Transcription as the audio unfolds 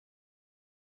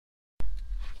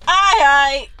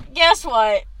Okay, guess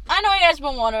what? I know you guys have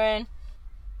been wondering,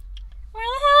 where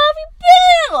the hell have you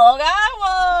been, little guy?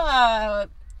 Well,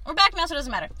 we're back now, so it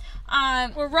doesn't matter.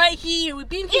 We're right here. We've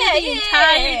been here the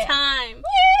entire time.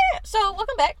 Yeah. So,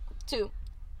 welcome back to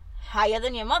Higher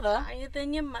Than Your Mother. Higher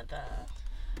Than Your Mother.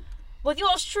 With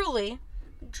yours truly,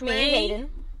 Drey. me,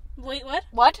 Hayden. Wait, what?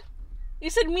 What?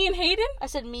 You said me and Hayden? I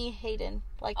said me, Hayden.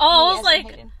 Like, oh, me I was as like, in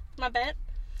Hayden. my bad.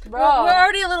 Bro. We're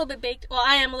already a little bit baked. Well,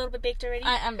 I am a little bit baked already.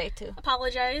 I'm baked too.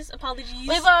 Apologies.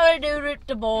 We've already did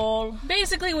the ball.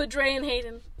 Basically with Drey and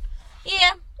Hayden.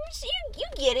 Yeah, you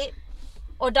get it.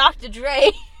 Or Dr.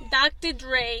 Drey. Dr.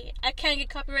 Drey. I can't get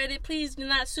copyrighted. Please do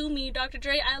not sue me, Dr.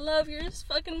 Drey. I love your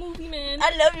fucking movie, man.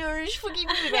 I love your fucking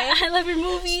movie, man. I love your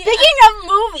movie. Speaking of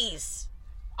movies.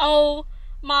 Oh,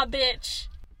 my bitch.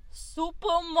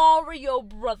 Super Mario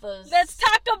Brothers. Let's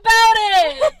talk about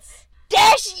it.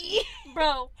 Dashy.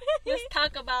 Bro, let's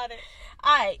talk about it.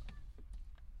 Alright.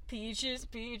 Peaches,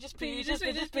 peaches, peaches,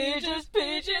 peaches, peaches,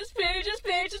 peaches, peaches,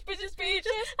 peaches, peaches,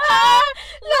 peaches. I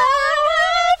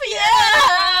love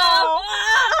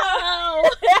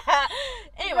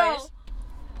you. Anyways, Bro.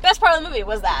 Best part of the movie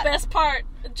was that. Best part.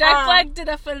 Jack Black did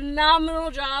a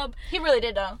phenomenal job. He really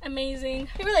did, though. Amazing.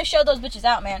 He really showed those bitches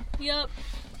out, man. Yup.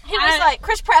 He was like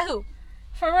Chris Pratt who?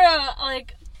 For real,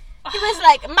 like... He was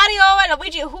like Mario and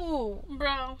Luigi who?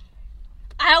 Bro.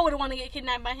 I would want to get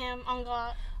kidnapped by him, on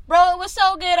God. Bro, it was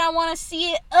so good. I want to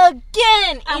see it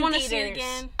again. I want to see it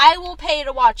again. I will pay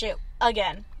to watch it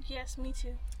again. Yes, me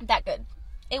too. That good.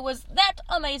 It was that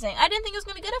amazing. I didn't think it was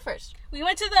going to be good at first. We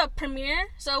went to the premiere,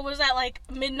 so it was at like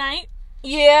midnight.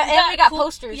 Yeah, and we got cool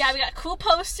posters. Yeah, we got cool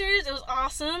posters. It was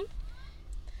awesome.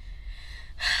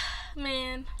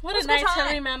 Man, what a night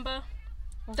to remember.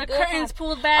 The curtains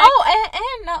pulled back. Oh,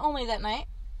 and not only that night,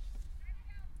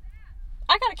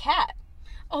 I got a cat.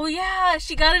 Oh, yeah,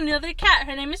 she got another cat.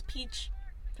 Her name is Peach.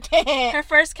 Her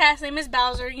first cat's name is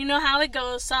Bowser. You know how it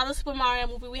goes. Saw the Super Mario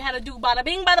movie. We had to do bada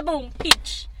bing, bada boom.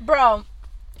 Peach. Bro,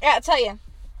 yeah, I tell you,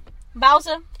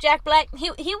 Bowser, Jack Black, he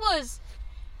was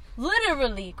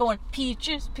literally going,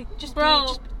 peaches, peaches, bro.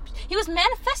 Peaches. He was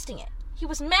manifesting it. He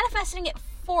was manifesting it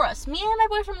for us. Me and my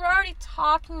boyfriend were already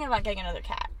talking about getting another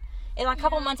cat. And a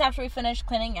couple months after we finished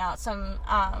cleaning out some,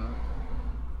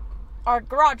 our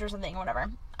garage or something, or whatever.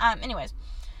 Anyways,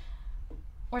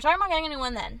 we're talking about getting a new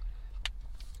one then.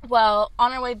 Well,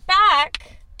 on our way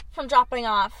back from dropping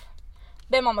off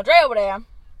Big Mama Drey over there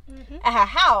at her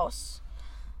house,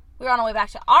 we were on our way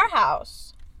back to our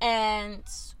house, and,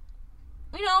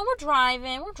 you know, we're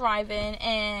driving,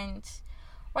 and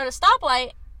we're at a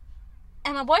stoplight,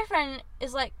 and my boyfriend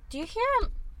is like, do you hear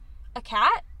a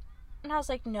cat? And I was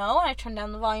like, no, and I turned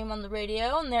down the volume on the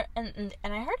radio, and I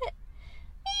heard it.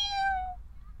 Meow.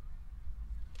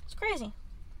 It's crazy.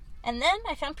 And then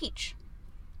I found Peach.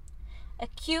 A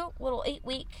cute little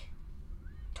 8-week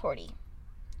tortie.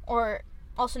 Or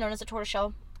also known as a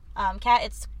tortoiseshell cat.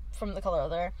 It's from the color of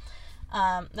their...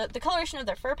 the coloration of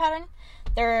their fur pattern.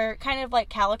 They're kind of like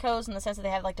calicos in the sense that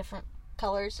they have like different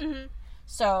colors. Mm-hmm.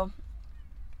 So,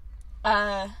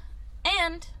 and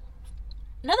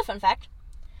another fun fact.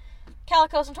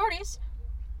 Calicos and torties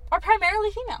are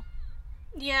primarily female.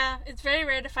 Yeah, it's very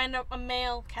rare to find a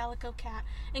male calico cat.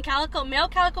 And male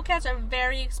calico cats are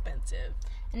very expensive.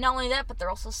 And not only that, but they're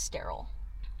also sterile.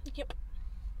 Yep.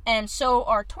 And so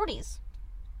are torties.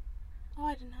 Oh,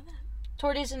 I didn't know that.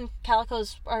 Torties and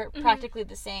calicos are practically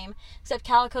the same, except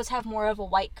calicos have more of a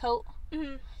white coat.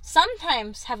 Mm-hmm.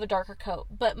 Sometimes have a darker coat,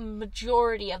 but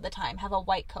majority of the time have a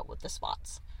white coat with the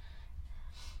spots.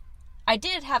 I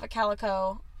did have a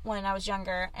calico when I was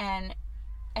younger, and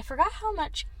I forgot how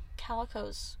much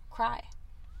calicos cry.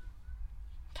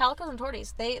 Calicos and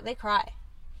torties, they cry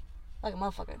like a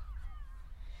motherfucker.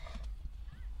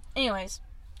 Anyways,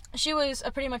 she was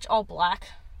a pretty much all black.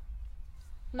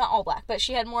 Not all black, but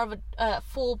she had more of a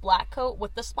full black coat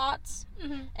with the spots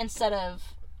instead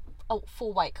of a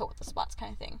full white coat with the spots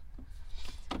kind of thing.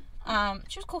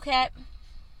 She was a cool cat.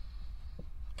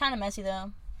 Kind of messy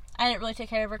though. I didn't really take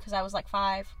care of her because I was like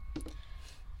 5.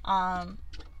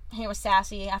 He was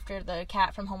sassy after the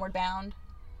cat from Homeward Bound.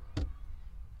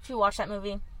 If you watch that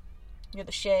movie, you're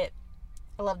the shit.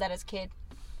 I loved that as a kid.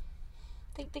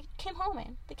 They came home,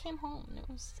 man. They came home. It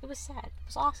was sad. It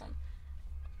was awesome.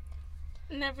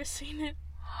 Never seen it.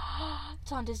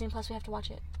 It's on Disney Plus. We have to watch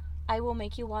it. I will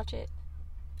make you watch it.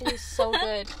 It is so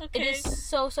good. Okay. It is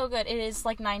so good. It is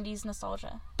like 90s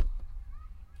nostalgia.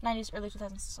 90s, early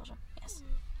 2000s nostalgia. Yes.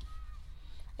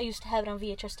 I used to have it on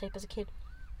VHS tape as a kid.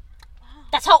 Wow.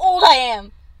 That's how old I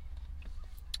am!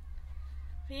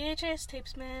 VHS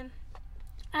tapes, man.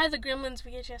 I had the Gremlins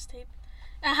VHS tape.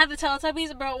 I had the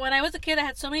Teletubbies, bro. When I was a kid, I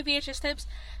had so many VHS tapes.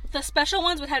 The special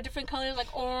ones would have different colors,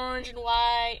 like orange and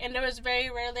white, and there was very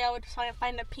rarely I would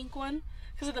find a pink one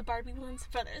because of the Barbie ones.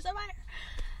 Brothers of Fire.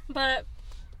 But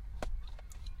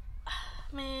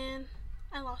man,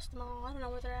 I lost them all. I don't know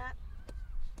where they're at.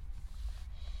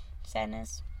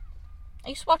 Sadness. I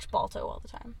used to watch Balto all the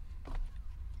time.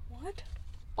 What?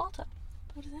 Balto.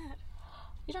 What is that?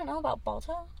 You don't know about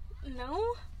Balto?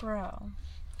 No? Bro.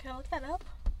 Can I look that up?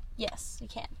 Yes, you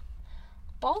can.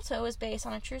 Balto is based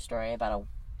on a true story about a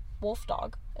wolf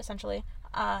dog, essentially,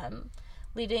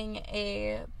 leading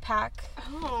a pack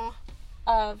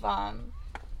of,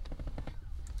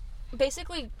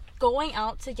 basically going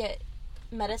out to get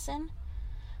medicine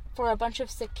for a bunch of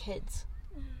sick kids.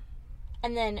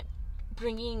 And then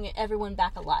bringing everyone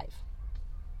back alive.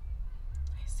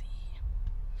 I see.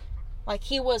 Like,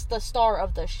 he was the star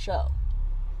of the show.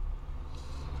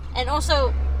 And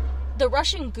also, the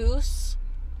Russian goose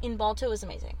in Balto is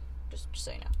amazing. Just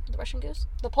so you know. The Russian goose.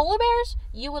 The polar bears,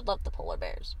 you would love the polar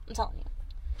bears. I'm telling you.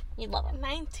 You'd love them.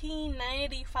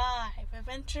 1995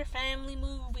 Adventure Family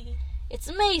movie. It's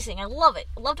amazing. I love it.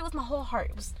 I loved it with my whole heart.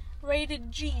 It was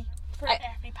rated G for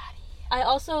everybody. I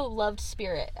also loved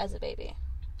Spirit as a baby.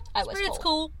 Spirit's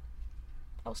cool.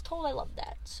 I was told I loved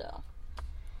that, so.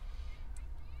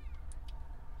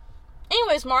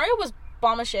 Anyways, Mario was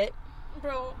bomb as shit.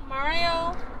 Bro,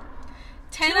 Mario,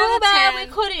 10 Too out of 10. bad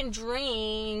we couldn't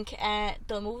drink at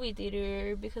the movie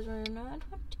theater because we're not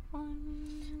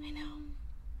 21. I know.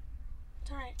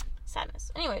 It's alright.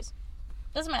 Sadness. Anyways,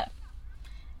 doesn't matter.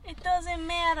 It doesn't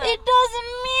matter. It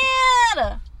doesn't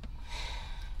matter.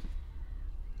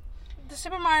 The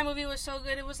Super Mario movie was so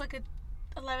good. It was like a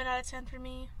 11 out of 10 for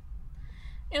me.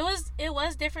 It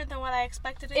was different than what I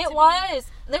expected it to be. It was.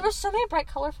 There were so many bright,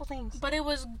 colorful things. But it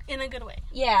was in a good way.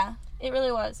 Yeah, it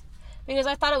really was. Because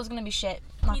I thought it was going to be shit.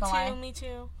 Not gonna lie. Me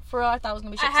too. For real, I thought it was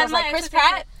going to be shit. I was like, Chris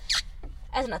Pratt,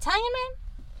 as an Italian man,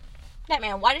 that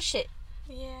man white as shit.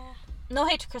 Yeah. No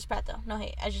hate to Chris Pratt, though. No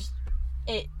hate.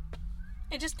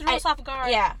 It just threw us off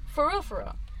guard. Yeah, for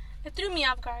real. It threw me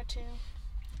off guard, too.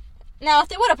 Now, if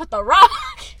they would have put The Rock...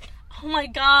 Oh my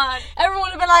god. Everyone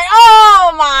would have been like,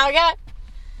 oh my god.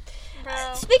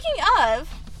 Bro. Speaking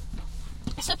of,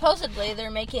 supposedly they're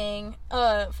making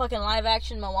a fucking live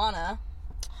action Moana.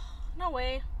 No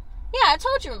way. Yeah, I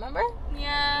told you, remember?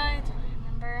 Yeah, I totally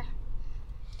remember.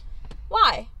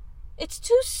 Why? It's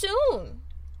too soon.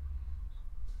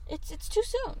 It's too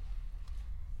soon.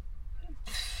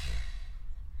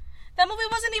 That movie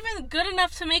wasn't even good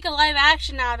enough to make a live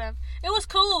action out of. It was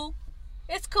cool.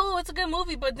 It's cool. It's a good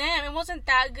movie, but damn, it wasn't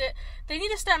that good. They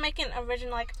need to start making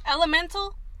original, like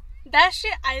Elemental. That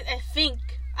shit, I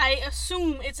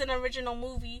assume it's an original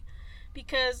movie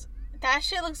because that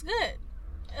shit looks good.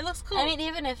 It looks cool. I mean,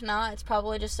 even if not, it's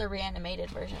probably just a reanimated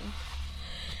version.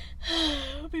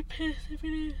 I'll be pissed if it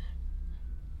is.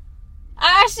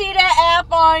 I see that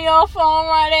app on your phone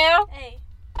right now. Hey.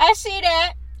 I see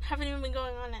that. Haven't even been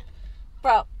going on it.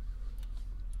 Bro,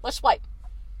 let's swipe.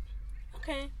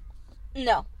 Okay.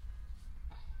 No.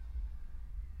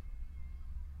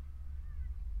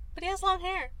 But he has long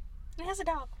hair. And he has a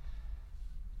dog.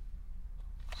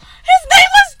 His name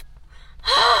was...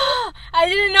 I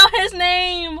didn't know his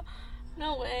name.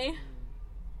 No way.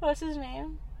 What's his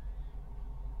name?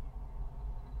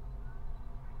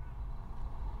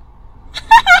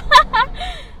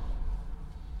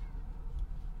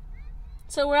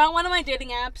 So we're on one of my dating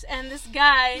apps, and this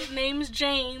guy named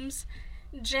James,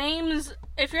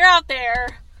 if you're out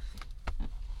there,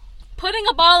 putting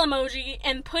a ball emoji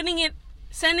and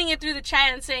sending it through the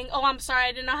chat and saying, "Oh, I'm sorry,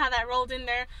 I didn't know how that rolled in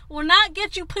there," will not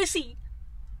get you pussy.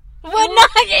 It will not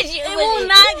get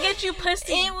you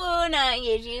pussy. It will not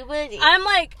get you pussy. I'm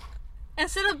like,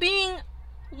 instead of being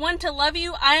one to love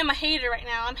you, I am a hater right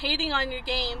now. I'm hating on your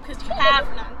game because you have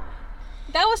none.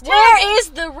 That was terrible. Where is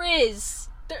the Rizz?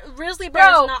 The Grizzly Bear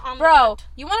is not on the list.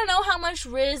 You want to know how much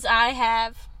Rizz I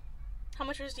have? How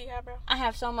much Rizz do you have, bro? I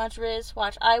have so much Rizz.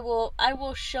 Watch, I will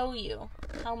show you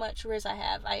how much Rizz I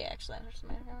have. I actually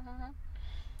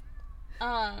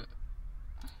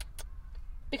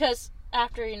because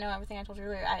after everything I told you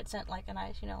earlier, I had sent like a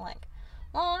nice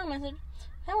long message.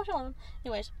 How much I love him.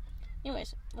 Anyways,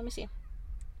 let me see.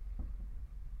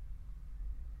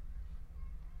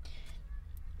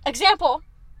 Example.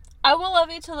 I will love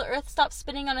you till the Earth stops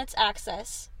spinning on its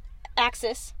axis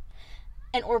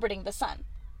and orbiting the sun.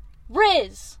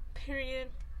 Rizz.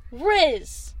 Period.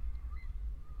 Rizz.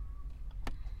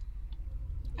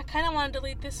 I kind of want to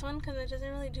delete this one because it doesn't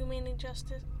really do me any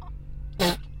justice.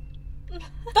 Don't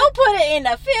put it in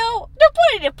the field. Don't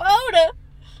put it in the folder.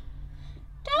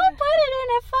 Don't put it in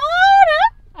the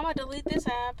folder. I'm gonna delete this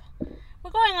app. We're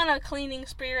going on a cleaning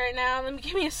spree right now.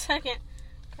 Give me a second.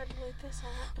 Gotta delete this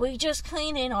app. We just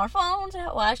cleaning our phones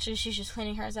out. Well, actually, she's just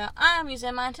cleaning hers out. I'm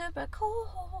using mine to record.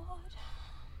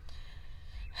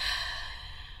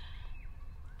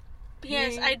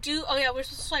 Yes, I do. Oh, yeah, we're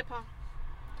supposed to swipe, huh?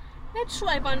 Let's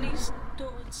swipe on these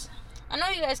dudes. I know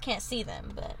you guys can't see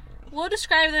them, but... We'll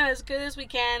describe them as good as we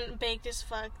can, baked as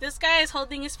fuck. This guy is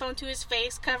holding his phone to his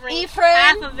face, covering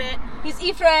half of it. He's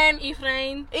Ephraim.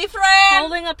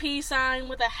 Holding a peace sign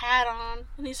with a hat on.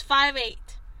 And he's 5'8".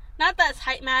 Not that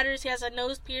height matters. He has a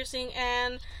nose piercing,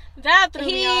 and that threw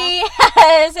me off. He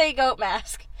has a goat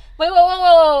mask. Wait,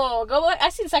 whoa. Go away.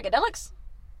 I've seen psychedelics.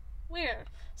 Weird.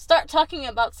 Start talking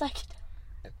about psychedelics.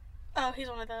 Oh, he's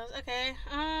one of those. Okay.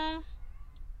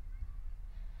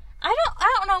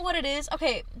 I don't know what it is.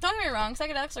 Okay, don't get me wrong.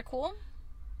 Psychedelics are cool.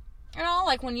 You know,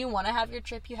 like when you want to have your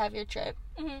trip, you have your trip.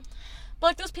 Mm-hmm. But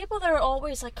like those people that are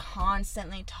always like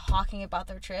constantly talking about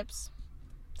their trips,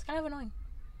 it's kind of annoying.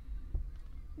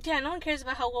 Yeah, no one cares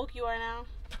about how woke you are now.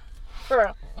 For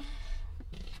real.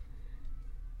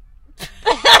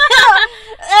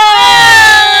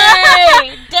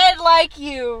 Hey! Dead like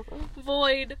you.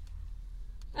 Void.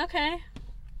 Okay.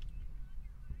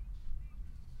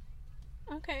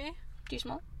 Okay. Do you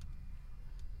smoke?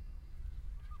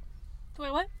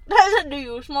 Wait, what? Do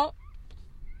you smoke?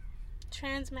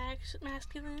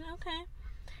 Masculine. Okay.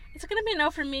 It's gonna be a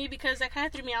no for me because that kind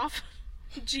of threw me off.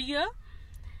 Gia.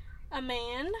 A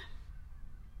man.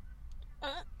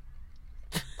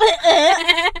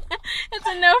 It's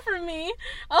a no for me.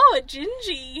 Oh, a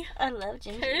Gingy. I love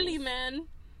Gingy. Curly man.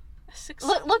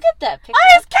 Look at that picture. Oh,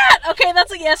 his cat! Okay,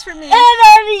 that's a yes for me. And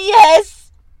then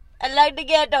yes. I like the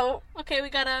ghetto. Okay, we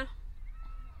got a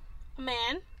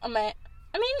man. A man.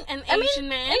 An Asian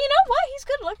man. And you know what? He's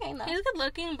good looking, though. He's good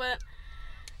looking, but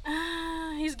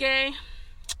he's gay.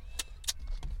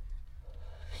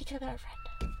 He could have been our friend.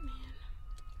 Man,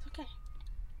 it's okay.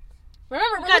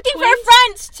 Remember, we're looking for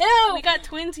friends, too. We got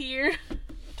twins here.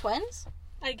 Twins?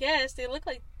 I guess. They look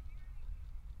like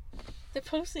they're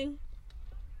posting.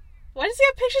 Why does he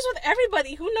have pictures with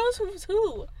everybody? Who knows who's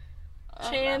who?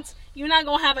 Chance. You're not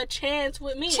going to have a chance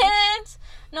with me. Chance?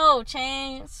 No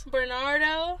chance.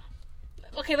 Bernardo.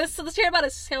 Okay, let's hear about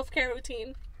his self-care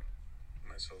routine.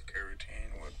 My self-care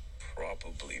routine would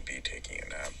probably be taking a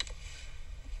nap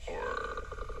or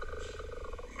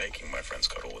making my friends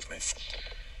cuddle with me.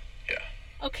 Yeah.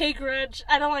 Okay, Grudge.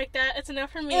 I don't like that. It's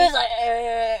enough for me. It was like,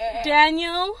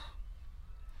 Daniel.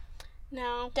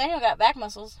 No. Daniel got back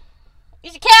muscles.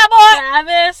 He's a cowboy.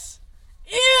 Travis.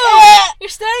 Ew! You're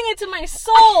staring into my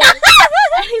soul.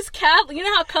 And he's you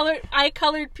know how colored-eyed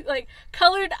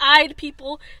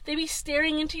people, they be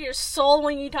staring into your soul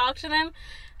when you talk to them?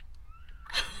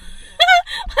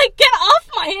 Like, get off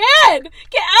my head!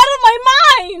 Get out of my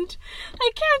mind!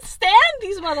 I can't stand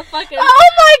these motherfuckers.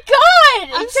 Oh my god!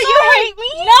 I'm so sorry. You hate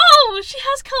me? No! She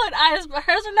has colored eyes, but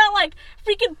hers are not, like,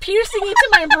 freaking piercing into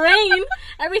my brain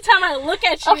every time I look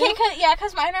at you. Okay,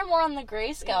 because mine are more on the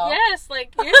grayscale. Yes,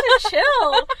 like, yours are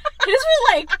chill. Yours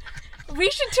were, like,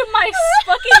 reached into my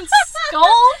fucking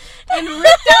skull and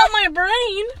ripped out my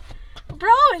brain.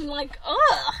 Bro, and, like,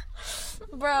 ugh.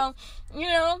 Bro, you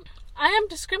know... I am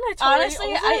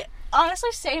discriminatory.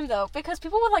 Honestly, same though, because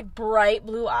people with like bright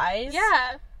blue eyes.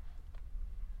 Yeah.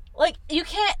 Like you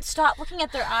can't stop looking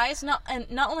at their eyes. Not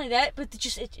only that, but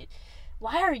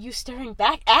why are you staring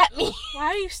back at me? Why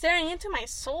are you staring into my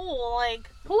soul? Like,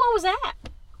 what was that?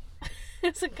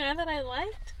 It's a guy that I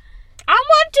liked. I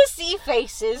want to see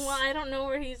faces. Well, I don't know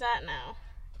where he's at now.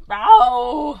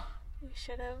 Bro. We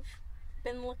should have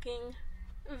been looking.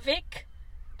 Vic.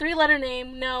 3-letter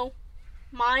name. No.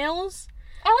 Miles.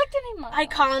 I like the name Miles.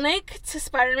 Iconic to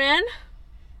Spider-Man.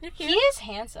 You're cute. He is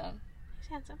handsome. He's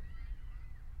handsome.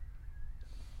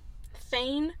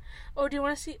 Thane. Oh, do you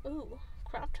want to see... Ooh.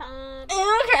 Crop top.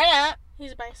 Okay.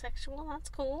 He's bisexual. That's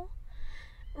cool.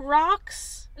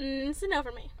 Rocks. It's enough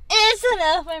for me. It's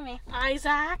enough for me.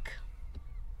 Isaac.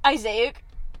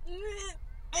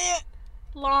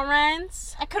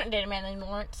 Lawrence. I couldn't date a man named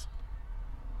Lawrence.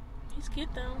 He's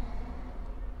cute, though.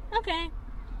 Okay.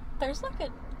 There's like a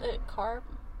car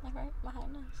like right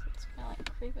behind us. It's kind of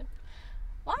like creeping.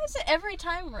 Why is it every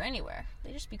time we're anywhere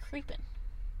they just be creeping?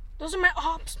 Those are my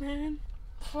ops, man.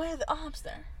 Why are the ops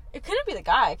there? It couldn't be the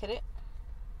guy, could it?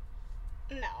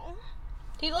 No.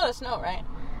 He'd let us know, right?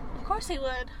 Of course he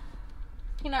would.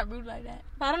 He's not rude like that.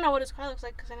 But I don't know what his car looks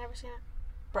like because I never seen it.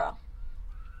 Bro.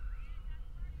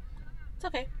 It's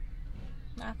okay.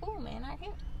 Not cool, man. Not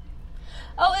cute.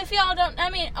 Oh, if y'all don't...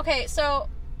 okay, so...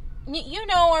 You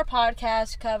know our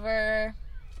podcast cover.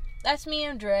 That's me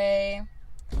and Drey.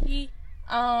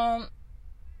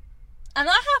 I'm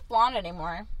not half blonde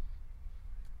anymore.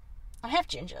 I'm half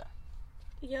ginger.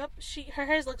 Yep, her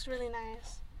hair looks really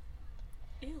nice.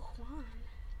 Ew, Juan.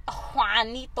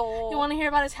 Juanito. You want to hear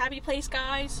about his happy place,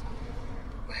 guys?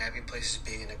 My happy place is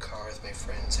being in a car with my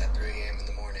friends at 3 a.m. in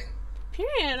the morning.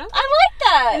 Period. Okay. I like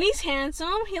that. And he's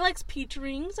handsome. He likes peach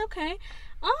rings. Okay.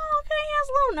 Oh, okay. He has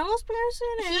a little nose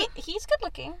piercing. He's good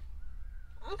looking.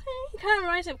 Okay. He kind of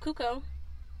reminds me of Kuko.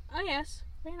 Oh, yes.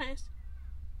 Very nice.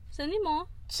 Send me more.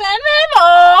 Send me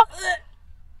more.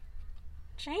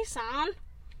 Jason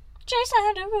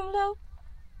Derulo.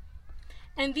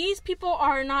 And these people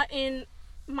are not in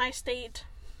my state.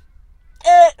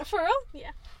 For real?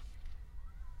 Yeah.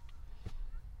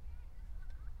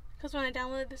 Because when I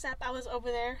downloaded this app, I was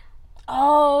over there.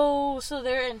 Oh, so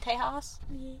they're in Tejas?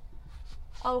 Yeah.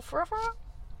 Oh, for real?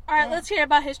 Alright, let's hear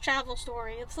about his travel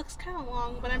story. It looks kind of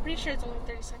long, but I'm pretty sure it's only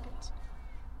 30 seconds.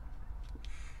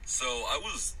 So I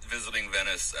was visiting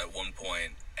Venice at one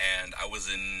point, and I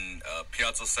was in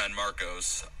Piazza San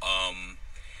Marcos,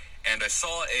 and I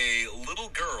saw a little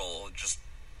girl just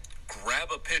grab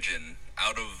a pigeon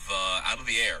out of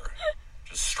the air,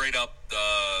 just straight up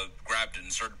grabbed it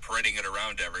and started parading it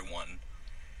around to everyone,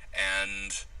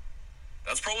 and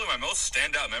that's probably my most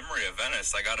standout memory of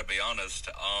Venice. I gotta be honest.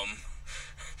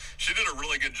 She did a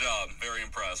really good job. Very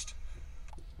impressed.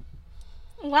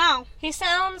 Wow. He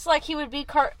sounds like he would be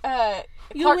Clark What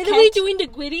are we Kent. doing to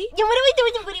Gwitty? Yeah, what are we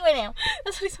doing to Woody right now?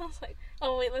 That's what he sounds like.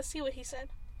 Oh, wait, let's see what he said.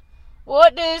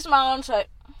 What does mom say?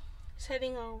 He's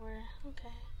heading over.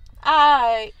 Okay.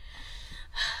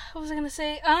 What was I gonna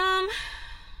say?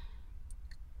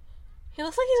 He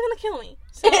looks like he's gonna kill me.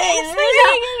 So,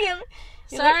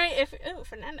 sorry if... Oh,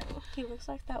 Fernando. He looks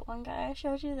like that one guy I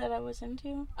showed you that I was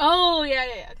into. Oh,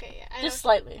 yeah. Okay, yeah. I Just know.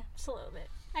 slightly. Just a little bit.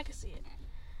 I can see it.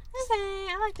 Okay,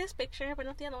 I like this picture, but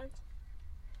not the other ones.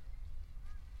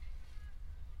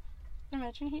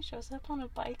 Imagine he shows up on a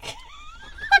bike.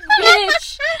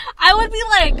 Bitch! I would be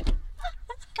like...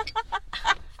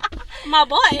 My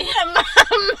boy.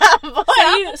 My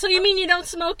boy. So you mean you don't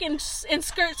smoke in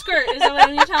skirt? Is that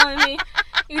what you're telling me?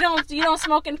 You don't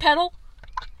smoke in pedal?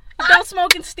 You don't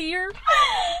smoke in steer?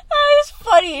 That is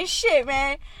funny as shit,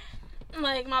 man.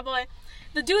 Like, my boy.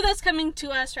 The dude that's coming to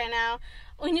us right now,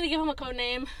 we need to give him a code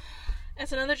name.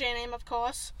 It's another J name, of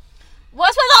course.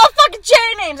 What's with all fucking J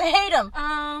names? I hate them.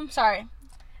 Sorry.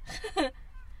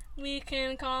 We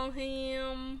can call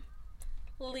him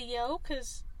Leo,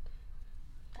 because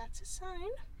that's his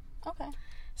sign. Okay.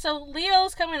 So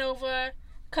Leo's coming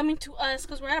to us,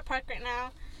 because we're at a park right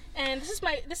now, and this is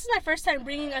my first time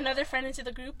bringing another friend into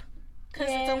the group, because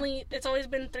it's always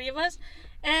been 3 of us,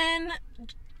 and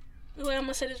I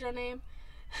almost said his real name.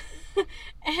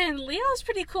 And Leo's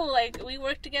pretty cool. Like, we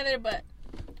work together, but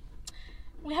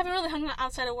we haven't really hung out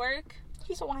outside of work.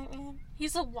 He's a white man.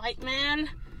 He's a white man.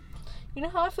 You know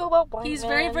how I feel about white He's men?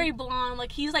 very, very blonde.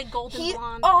 Like, he's like golden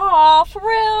blonde. Aw, for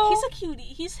real? He's a cutie.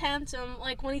 He's handsome.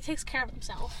 Like, when he takes care of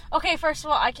himself. Okay, first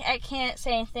of all, I can't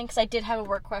say anything because I did have a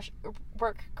work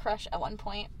crush at one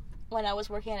point when I was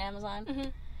working at Amazon. Mm-hmm.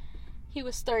 He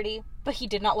was 30, but he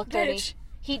did not look 30. Bitch.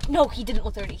 He didn't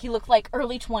look 30. He looked like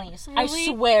early 20s. Really? I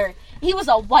swear. He was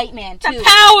a white man, too. The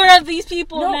power of these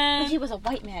people, man. But he was a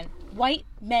white man. White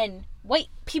men, white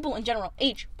people in general,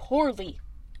 age poorly.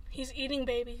 He's eating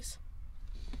babies.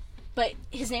 But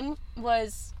his name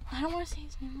was... I don't want to say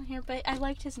his name on here, but I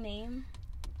liked his name.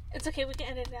 It's okay, we can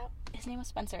edit it out. His name was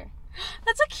Spencer.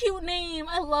 That's a cute name.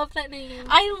 I love that name.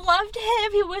 I loved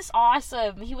him. He was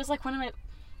awesome. He was like one of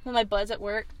my buds at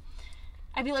work.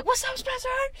 I'd be like, "What's up, Spencer?"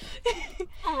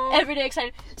 Every day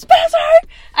excited. Spencer!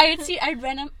 I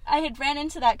had ran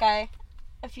into that guy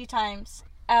a few times.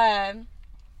 Not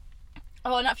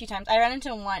a few times. I ran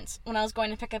into him once when I was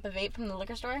going to pick up a vape from the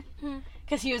liquor store.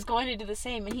 Because he was going to do the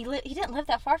same. And he didn't live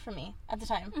that far from me at the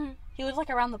time. He lived like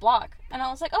around the block. And I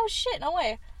was like, oh shit, no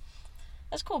way.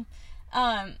 That's cool.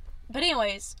 But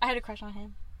anyways, I had a crush on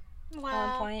him. Wow. At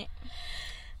one point.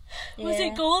 Yeah. Was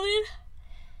it golden?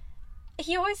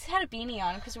 He always had a beanie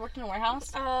on because he worked in a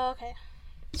warehouse. Oh, okay.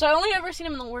 So I only ever seen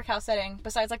him in the workhouse setting,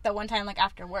 besides like that one time like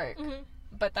after work.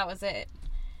 But that was it.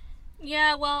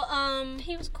 Yeah, well,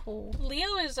 he was cool.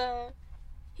 Leo is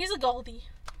he's a Goldie.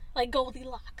 Like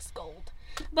Goldilocks gold.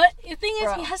 But the thing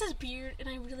is, he has his beard, and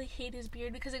I really hate his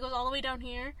beard because it goes all the way down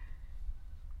here.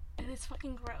 And it's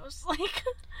fucking gross. Like,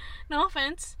 no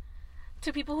offense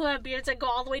to people who have beards that go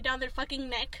all the way down their fucking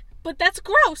neck. But that's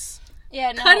gross.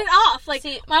 Yeah, no. Cut it off. Like,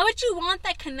 see, why would you want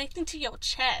that connecting to your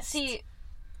chest? See,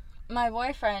 my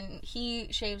boyfriend, he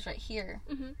shaves right here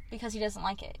because he doesn't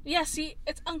like it. Yeah, see,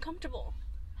 it's uncomfortable.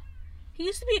 He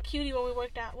used to be a cutie when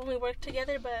we worked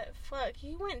together, but fuck,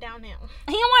 he went downhill.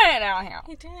 He went downhill.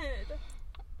 He did.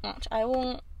 Watch, I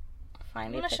won't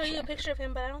find I'm a gonna show you a picture. picture of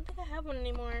him, but I don't think I have one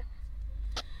anymore.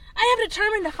 I am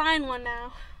determined to find one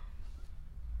now.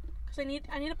 Cause I need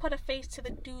to put a face to the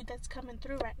dude that's coming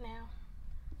through right now.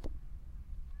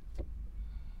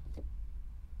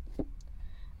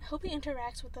 I hope he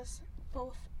interacts with us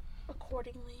both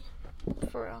accordingly.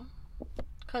 For real.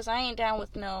 Cause I ain't down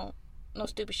with no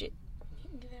stupid shit.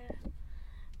 Either.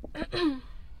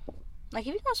 Like,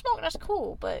 if you don't smoke, that's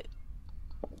cool, but...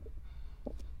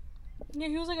 Yeah,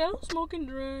 he was like, I don't smoke and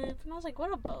drive. And I was like,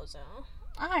 what a bozo.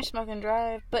 I smoke and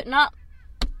drive, but not...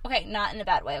 Okay, not in a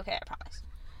bad way, okay, I promise.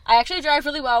 I actually drive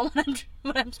really well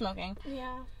when I'm smoking.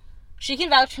 Yeah. She can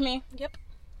vouch for me. Yep.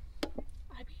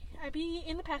 I be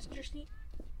in the passenger seat.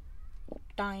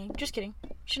 Dying. Just kidding.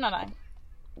 She's not dying.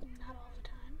 Not all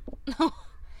the time.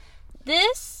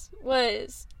 This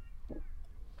was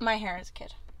my hair as a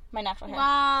kid. My natural hair.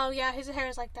 Wow, yeah, his hair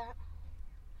is like that.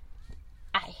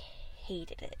 I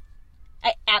hated it.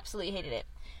 I absolutely hated it.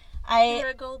 You're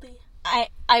a Goldie. I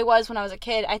was when I was a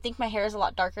kid. I think my hair is a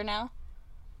lot darker now.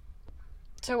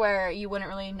 To where you wouldn't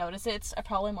really notice it. It's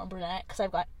probably more brunette. Because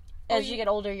as you get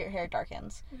older, your hair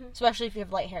darkens. Mm-hmm. Especially if you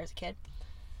have light hair as a kid.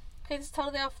 Okay, this is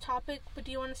totally off topic. But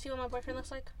do you want to see what my boyfriend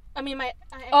looks like? I mean, my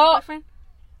ex-boyfriend?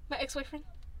 My ex-boyfriend?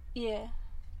 Yeah.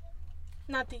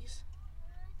 Not these.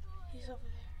 He's over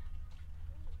there.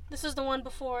 This is the one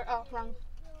before... Oh, wrong.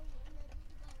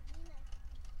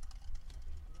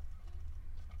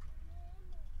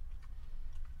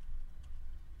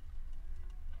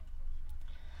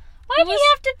 Why do you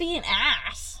have to be an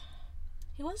ass?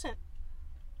 He wasn't.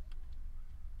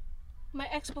 My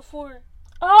ex before.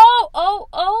 Oh.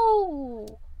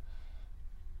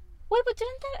 Wait, but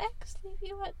didn't that ex leave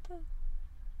you at the...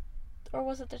 Or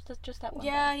was it just that one?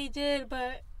 Yeah, day? he did,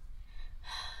 but...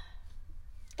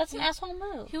 That's an asshole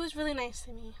move. He was really nice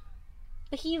to me.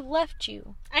 But he left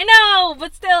you. I know,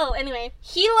 but still, anyway.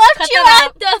 He left you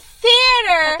at the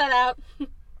theater! Cut that out.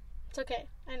 It's okay,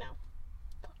 I know.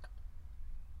 Fuck.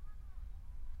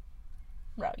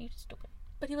 Bro, you stupid.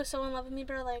 But he was so in love with me,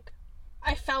 bro, like...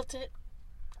 I felt it.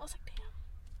 I was like,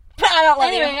 damn. I don't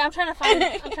love you. Anyway, I'm trying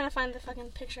to find the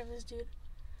fucking picture of this dude.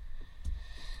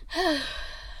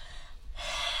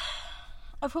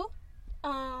 Of who?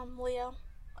 Leo.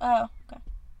 Oh, okay.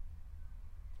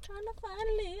 Trying to find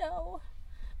Leo.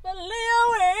 But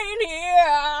Leo ain't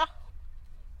here.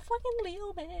 Fucking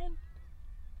Leo, man.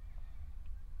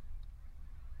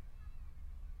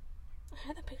 I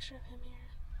had a picture of him here.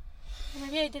 Or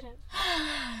maybe I didn't.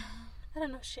 I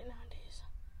don't know shit nowadays.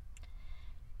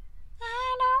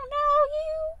 I don't know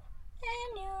you,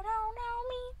 and you don't know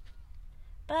me,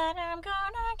 but I'm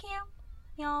gonna kill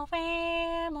your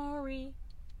family.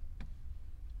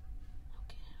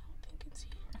 Okay, I don't think it's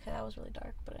here. Okay, that was really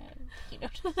dark, but you know.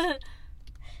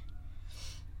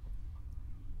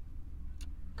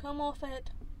 Come off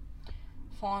it.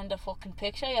 Find the fucking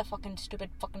picture, you fucking stupid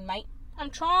fucking mate.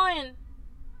 I'm trying.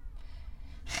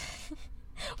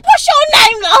 What's your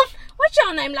name, love? What's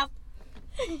your name, love?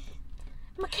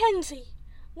 Mackenzie.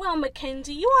 Well,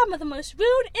 Mackenzie, you are the most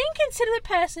rude, inconsiderate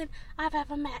person I've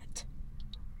ever met.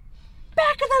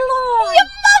 Back of the line. Your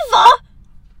mother?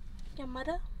 Your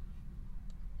mother?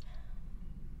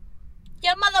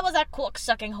 Your mother was a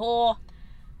cock-sucking whore.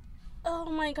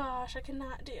 Oh my gosh, I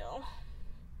cannot deal.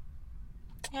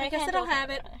 Yeah, I guess I don't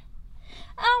have it.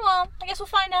 Oh well, I guess we'll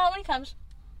find out when he comes.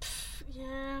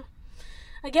 Yeah,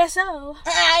 I guess so.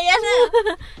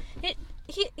 Yes.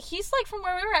 He's like from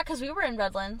where we were at, because we were in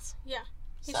Redlands. Yeah,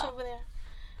 he's over there,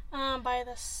 by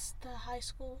the high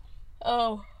school.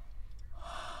 Oh.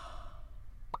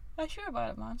 I sure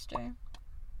bought a monster.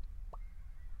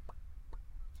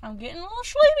 I'm getting a little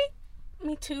sleepy.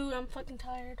 Me too. I'm fucking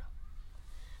tired.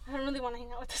 I don't really want to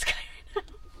hang out with this guy right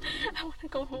now. I want to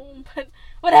go home, but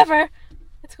whatever.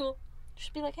 It's cool.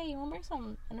 Just be like, hey, you want to bring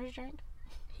some energy drink?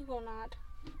 He will not.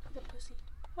 The pussy.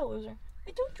 What a loser.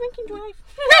 I don't drink and drive.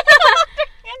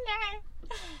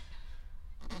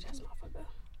 Just motherfucker.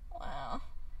 Wow.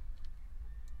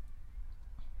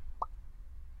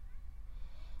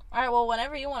 Alright, well,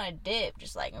 whenever you want to dip,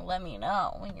 just, like, let me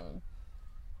know. We can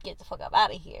get the fuck up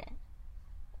out of here.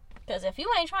 Because if you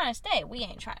ain't trying to stay, we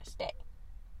ain't trying to stay.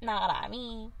 Know what I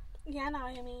mean? Yeah, I know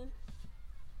what you mean.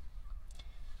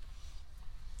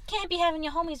 Can't be having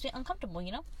your homies be uncomfortable,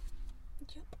 you know?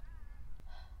 Yep.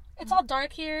 It's all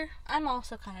dark here. I'm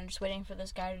also kind of just waiting for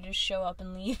this guy to just show up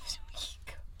and leave so we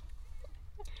can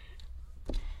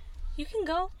go. You can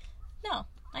go. No,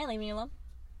 I ain't leaving you alone.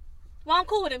 Well, I'm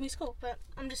cool with him. He's cool. But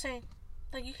I'm just saying.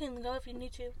 Like, you can go if you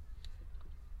need to.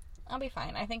 I'll be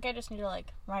fine. I think I just need to,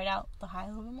 like, ride out the high a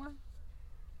little bit more.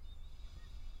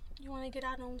 You want to get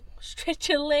out and stretch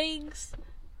your legs?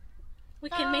 We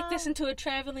can make this into a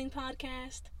traveling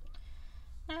podcast.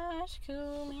 That's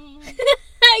cool, man.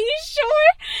 Are you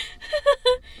sure?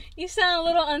 You sound a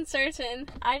little uncertain.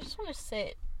 I just want to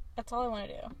sit. That's all I want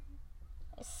to do.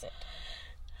 Just sit.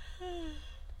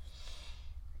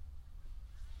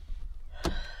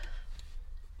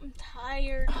 I'm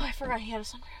tired. Oh, I forgot he had a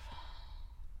sunroof.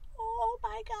 Oh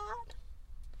my god.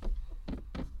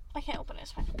 I can't open it.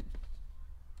 It's fine.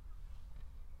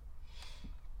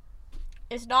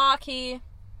 It's darky.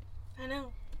 I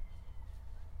know.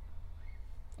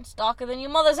 It's darker than your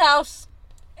mother's house.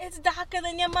 It's darker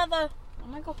than your mother.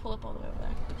 I'm gonna go pull up all the way over there.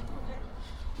 Okay.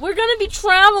 We're gonna be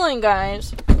traveling,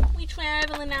 guys. We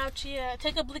traveling out here.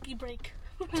 Take a blicky break.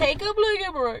 Take a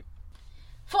blicky break.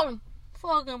 Fuck him.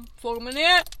 Fuck 'em. Fuck him in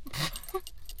there.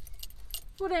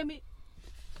 What that mean?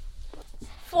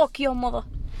 Fuck your mother.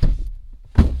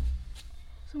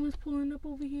 Someone's pulling up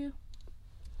over here.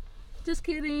 Just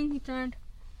kidding. He turned.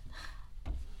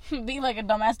 Being like a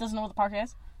dumbass doesn't know what the park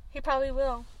is. He probably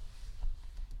will.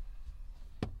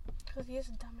 Because he is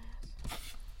a dumbass.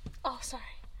 Oh, sorry.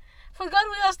 Forgot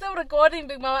we are still recording,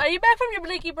 Big Mama. Are you back from your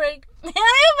blicky break? Yeah,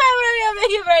 I'm back from your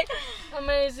blicky break.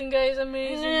 Amazing, guys.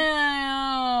 Amazing.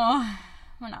 Yeah.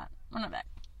 We're not. We're not back.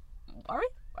 Are we?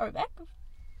 Are we back?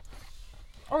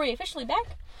 Are we officially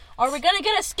back? Are we gonna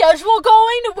get a schedule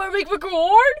going to where we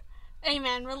record? Hey,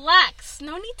 man, relax.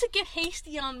 No need to get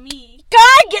hasty on me.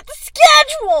 Gotta get the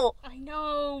schedule! I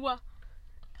know.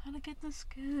 Gotta get the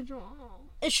schedule.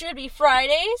 It should be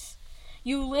Fridays.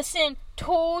 You listen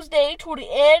Tuesday to the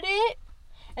edit.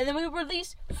 And then we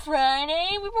release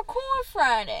Friday. We record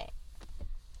Friday.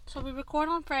 So we record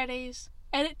on Fridays,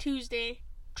 edit Tuesday,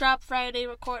 drop Friday,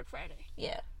 record Friday.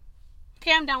 Yeah.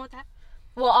 Okay, I'm down with that.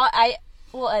 Well, I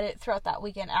will edit throughout that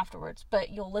weekend afterwards. But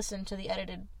you'll listen to the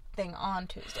edited thing on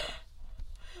Tuesday.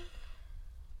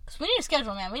 Because we need a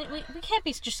schedule, man. We can't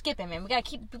be just skipping, man. We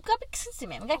gotta be consistent,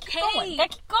 man. We gotta keep going. We gotta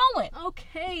keep going.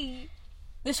 Okay.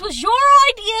 This was your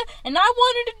idea, and I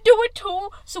wanted to do it too,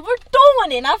 so we're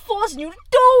doing it. I'm forcing you to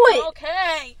do it.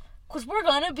 Okay. Because we're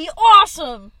gonna be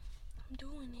awesome. I'm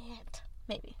doing it.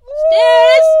 Maybe.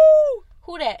 Stiz!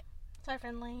 Who that? It's our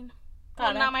friend Lane. Got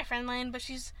Well, it. not my friend Lane, but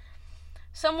she's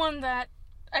someone that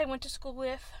I went to school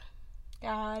with.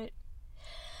 Got it.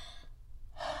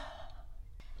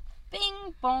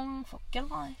 Bing bong, fucking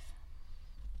life.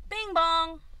 Bing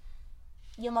bong.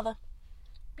 Your mother.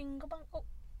 Bing bong. Oh.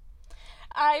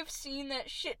 I've seen that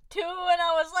shit too, and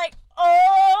I was like,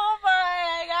 oh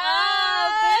my god.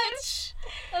 Ah, bitch.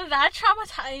 That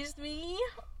traumatized me.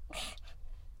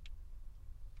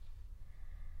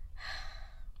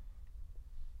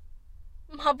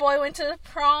 My boy went to the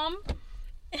prom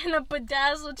in a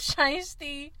bedazzled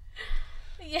shiesty.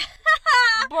 Yeah.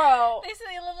 Bro. They said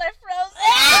he looked like Frozen.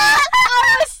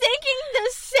 I was thinking the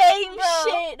same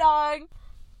shit, dog.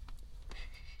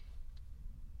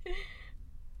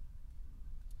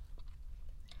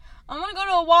 I want to go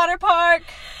to a water park.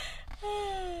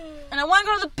 And I want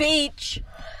to go to the beach.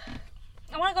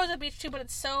 I want to go to the beach too, but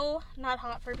it's so not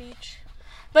hot for beach.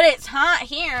 But it's hot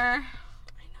here.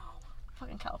 I know.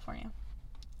 Fucking California.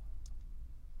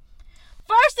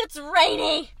 First it's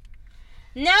rainy.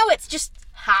 Now it's just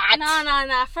hot.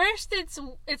 Nah. First it's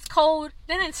cold,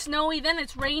 then it's snowy, then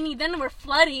it's rainy, then we're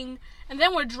flooding, and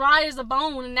then we're dry as a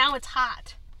bone, and now it's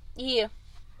hot. Yeah.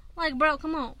 Like, bro,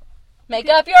 come on. Make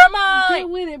up your mind. Get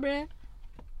with it, bro.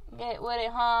 Get with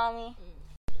it, homie.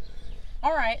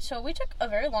 Alright, so we took a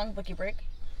very long blicky break.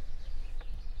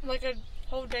 Like a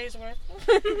whole day's worth.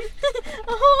 a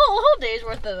whole day's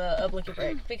worth of a blicky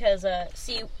break. Because,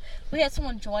 we had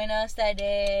someone join us that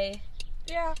day.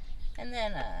 Yeah. And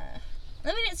then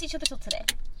we didn't see each other till today.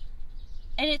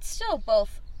 And it's still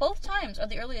both times are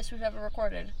the earliest we've ever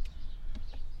recorded.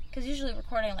 Because usually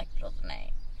recording like middle of the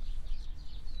night.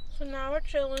 So now we're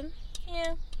chilling.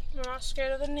 Yeah. We're not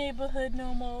scared of the neighborhood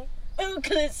no more. Oh,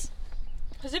 cause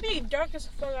it'd be dark as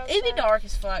fuck outside. It'd be dark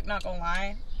as fuck, not gonna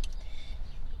lie.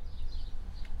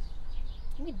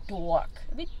 It'd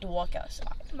be dark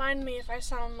outside. Mind me if I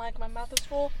sound like my mouth is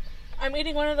full. I'm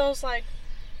eating one of those, like,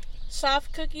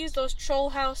 soft cookies, those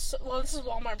Troll House. Well, this is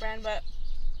Walmart brand, but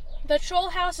the Troll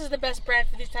House is the best brand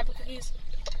for these type of cookies.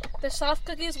 The soft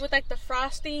cookies with, like, the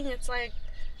frosting, it's, like,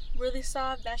 really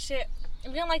soft. That shit. If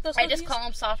you don't like those cookies... I just call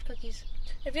them soft cookies.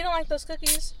 If you don't like those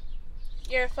cookies,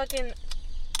 you're a fucking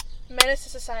menace to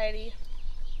society.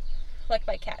 Like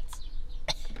my cats.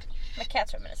 My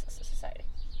cats are menaces to society.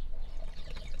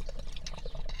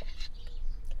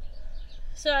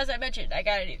 So as I mentioned, I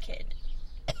got a new kid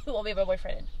who will be my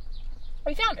boyfriend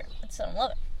We found her at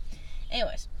 7-Eleven.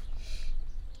 Anyways,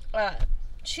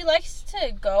 she likes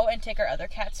to go and take our other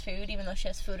cat's food, even though she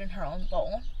has food in her own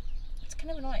bowl. It's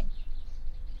kind of annoying.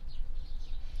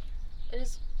 It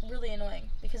is really annoying,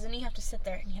 because then you have to sit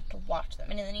there and you have to watch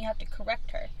them, and then you have to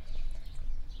correct her.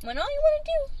 When all you want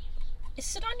to do is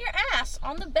sit on your ass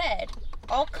on the bed,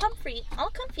 all comfy,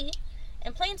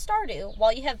 and playing Stardew,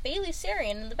 while you have Bailey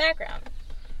Sarian in the background.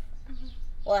 Mm-hmm.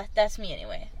 Well, that's me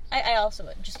anyway. I also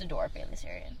just adore Bailey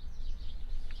Sarian.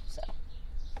 So.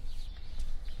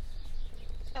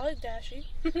 I like Dashie.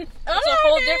 It's a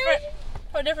whole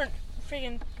different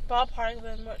freaking ballpark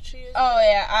than what she is. Oh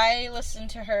yeah, I listened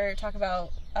to her talk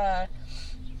about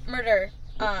murder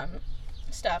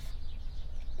stuff,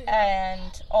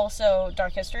 and also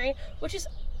Dark History, which is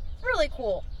really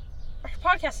cool. Her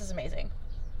podcast is amazing.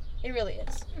 It really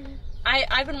is. Mm-hmm.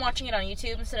 I've been watching it on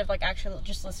YouTube instead of like actually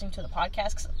just listening to the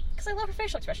podcast because I love her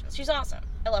facial expressions. She's awesome.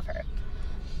 I love her.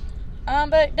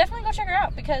 But definitely go check her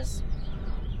out because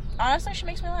honestly, she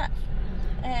makes me laugh,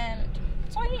 and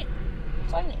that's all I need.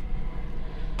 That's all I need.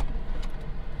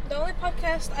 The only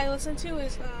podcast I listen to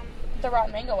is the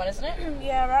Rotten Mango one, isn't it?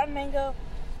 Yeah, Rotten Mango.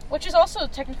 Which is also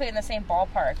technically in the same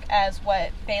ballpark as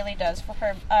what Bailey does for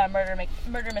her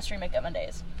murder mystery makeup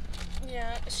Mondays.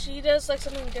 Yeah, she does like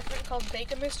something different called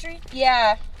Bake a Mystery.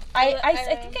 Yeah, I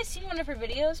think I seen one of her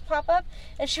videos pop up,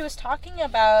 and she was talking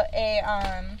about a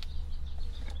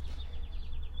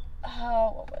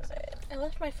what was it? I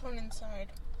left my phone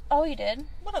inside. Oh, you did?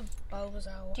 What a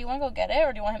bozo. Do you want to go get it,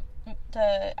 or do you want him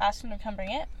to ask him to come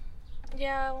bring it?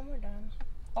 Yeah, when we're done.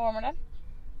 Oh, when we're done?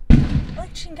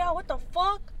 Like, Chinga, what the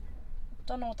fuck?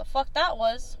 Don't know what the fuck that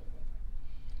was.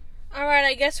 Alright,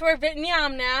 I guess we're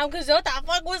Vietnam now, because what the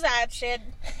fuck was that shit?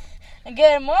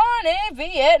 Good morning,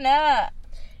 Vietnam.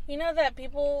 You know that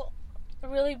people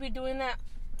really be doing that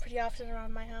pretty often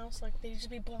around my house? Like, they just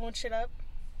be blowing shit up?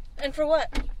 And for what?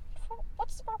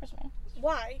 What's the purpose, man?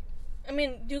 Why? I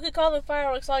mean, you could call them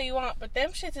fireworks all you want, but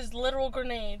them shits is literal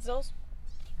grenades. Those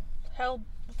hell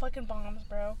fucking bombs,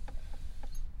 bro.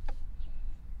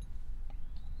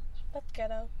 That's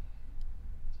ghetto.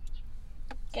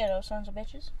 Ghetto sons of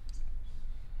bitches.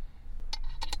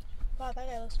 Wow, that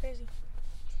guy looks crazy.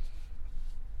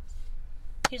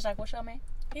 He's like, what's up, man?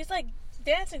 He's like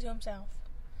dancing to himself.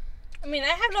 I mean, I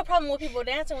have no problem with people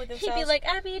dancing with themselves. He'd be like,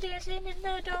 I be dancing in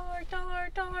the door.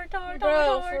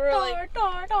 Bro, for real, like,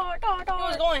 he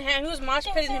was going ham. He was mosh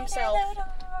pitting himself.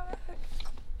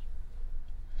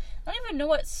 I don't even know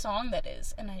what song that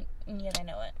is, and yet I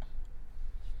know it.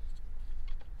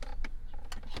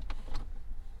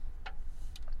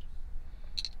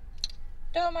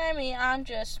 Don't mind me, I'm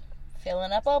just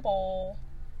filling up a bowl.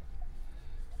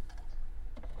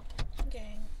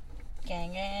 Gang.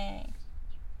 Gang, gang.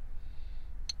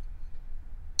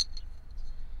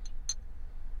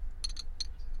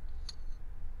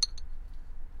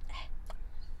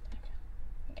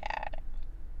 Got it.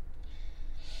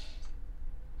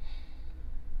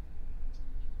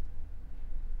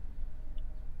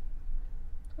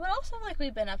 What else have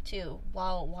we've been up to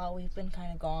while we've been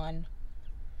kind of gone?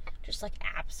 Just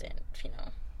absent, you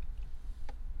know.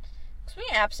 Because we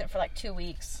were absent for 2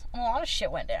 weeks. And a lot of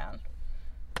shit went down.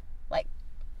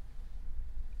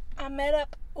 I met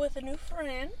up with a new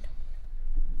friend.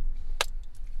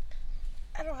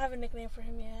 I don't have a nickname for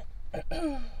him yet.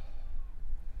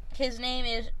 His name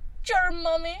is Germ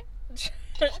Mummy.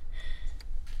 Fuck.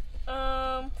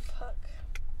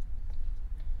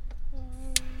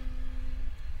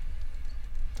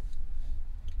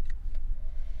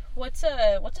 What's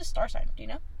his star sign? Do you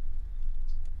know?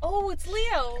 Oh, it's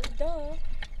Leo. Duh.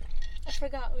 I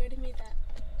forgot. We already made that.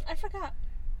 I forgot.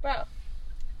 Bro.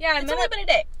 Yeah, it's only been a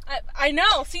day. I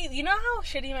know. See, you know how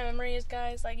shitty my memory is,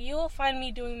 guys? You will find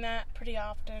me doing that pretty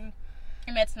often.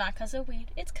 And it's not because of weed.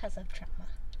 It's because of trauma.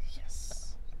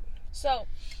 Yes. So,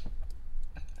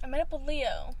 I met up with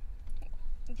Leo.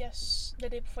 Yes, the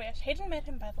day before yesterday. Hayden met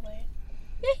him, by the way.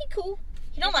 Yeah, he cool.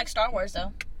 He don't like Star Wars,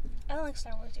 though. I don't like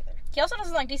Star Wars either. He also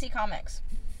doesn't like DC Comics.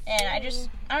 And I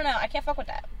don't know, I can't fuck with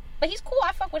that. But he's cool,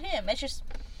 I fuck with him. It's just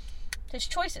his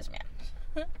choices,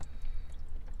 man.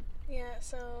 Yeah,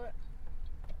 so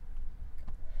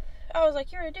I was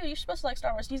like, you're a dude, you're supposed to like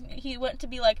Star Wars. He went to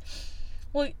be like,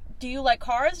 well, do you like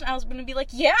cars? And I was going to be like,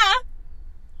 yeah.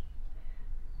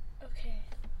 Okay.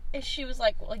 And she was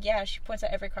like, well, yeah, she points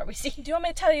out every car we see. Do you want me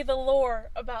to tell you the lore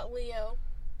about Leo?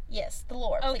 Yes, the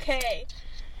lore, please. Okay.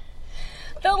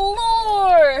 The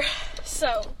lore!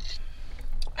 So,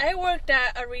 I worked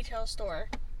at a retail store.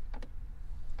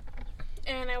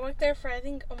 And I worked there for, I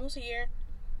think, almost a year.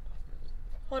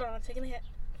 Hold on, I'm taking a hit.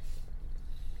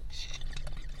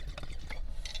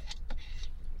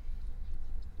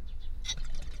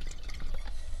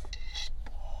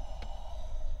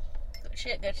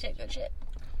 shit.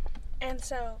 And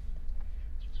so,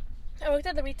 I worked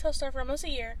at the retail store for almost a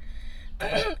year.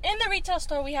 In the retail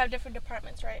store, we have different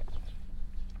departments, right?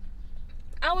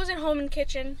 I was in home and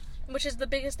kitchen, which is the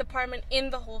biggest department in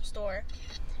the whole store.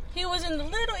 He was in the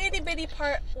little itty bitty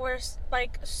part where,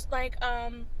 like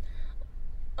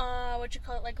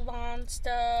lawn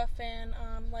stuff and,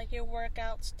 like your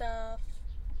workout stuff,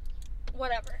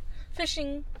 whatever.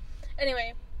 Fishing.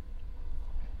 Anyway,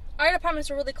 our departments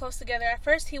were really close together. At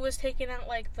first, he was taking out,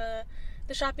 like, the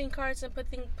shopping carts and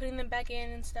putting them back in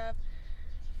and stuff.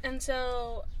 And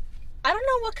so, I don't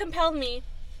know what compelled me,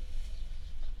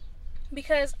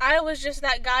 because I was just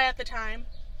that guy at the time.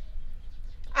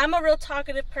 I'm a real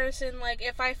talkative person. Like,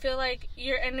 if I feel like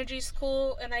your energy's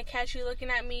cool and I catch you looking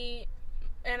at me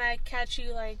and I catch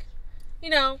you, like, you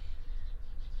know,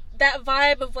 that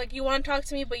vibe of, like, you want to talk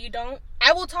to me but you don't,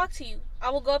 I will talk to you. I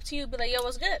will go up to you and be like, yo,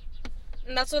 what's good?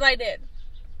 And that's what I did.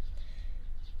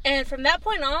 And from that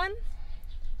point on,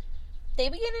 they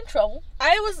began in trouble.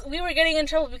 We were getting in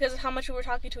trouble because of how much we were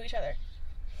talking to each other.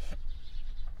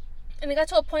 And it got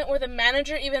to a point where the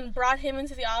manager even brought him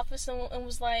into the office and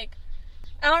was like,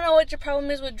 I don't know what your problem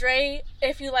is with Drey,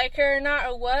 if you like her or not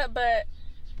or what, but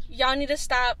y'all need to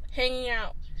stop hanging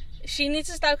out. She needs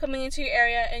to stop coming into your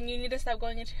area, and you need to stop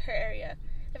going into her area.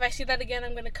 If I see that again,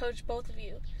 I'm going to coach both of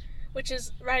you, which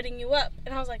is writing you up.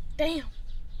 And I was like, damn.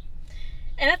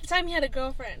 And at the time, he had a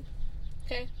girlfriend.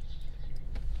 Okay?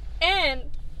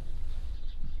 And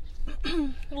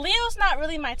Leo's not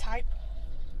really my type.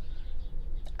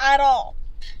 At all.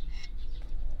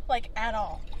 Like, at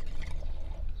all.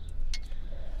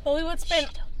 But we would spend...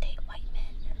 She don't date white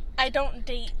men. I don't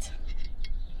date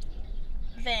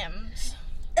thems.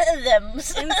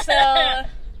 Thems. And so...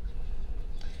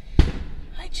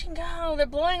 Hi, chingao. They're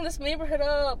blowing this neighborhood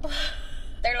up.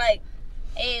 They're like,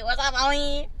 hey, what's up,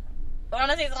 homie?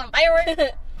 Wanna see some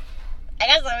fireworks? I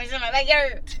got some in my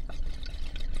backyard.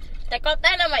 They're called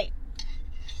dynamite.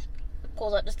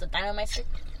 Pulls up just a dynamite stick.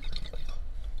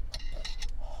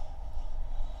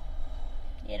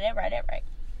 Yeah, that right.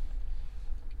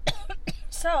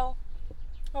 So,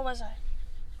 what was I?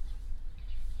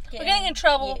 We're getting in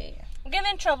trouble. Yeah. We're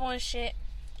getting in trouble and shit.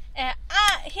 And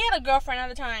he had a girlfriend at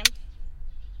the time.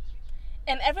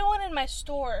 And everyone in my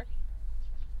store,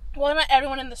 well, not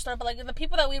everyone in the store, but, like, the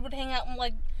people that we would hang out in,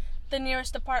 like, the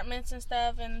nearest apartments and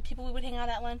stuff, and people we would hang out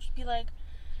at lunch would be like,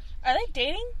 are they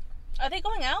dating? Are they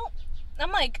going out?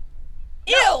 I'm like,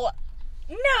 ew!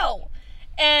 No!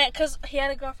 And, because he had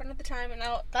a girlfriend at the time, and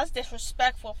that's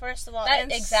disrespectful, first of all.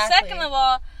 And exactly. Second of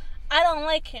all, I don't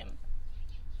like him.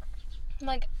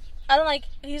 Like,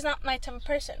 he's not my type of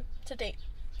person to date.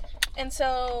 And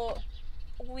so,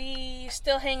 we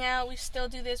still hang out, we still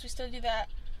do this, we still do that,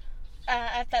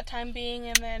 at that time being,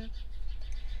 and then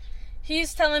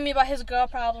he's telling me about his girl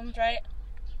problems, right?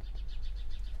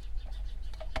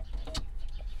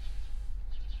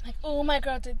 Like, oh, my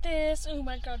girl did this, oh,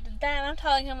 my girl did that, and I'm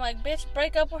telling him, like, bitch,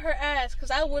 break up with her ass,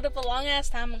 because I would have a long-ass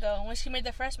time ago, when she made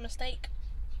the first mistake.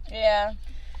 Yeah.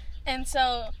 And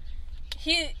so,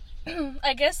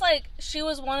 I guess, like, she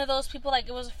was one of those people, like,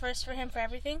 it was a first for him for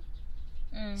everything.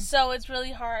 So it's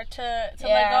really hard to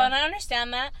let go, and I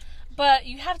understand that, but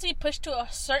you have to be pushed to a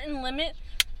certain limit,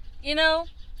 you know,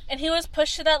 and he was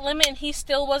pushed to that limit, and he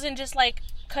still wasn't just, like,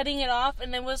 cutting it off,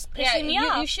 and it was pissing me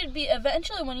off. You should be,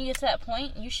 eventually when you get to that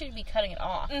point, you should be cutting it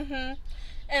off.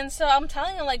 And so I'm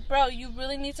telling him, like, bro, you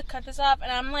really need to cut this off,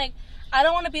 and I'm like, I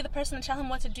don't want to be the person to tell him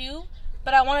what to do,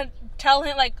 but I want to tell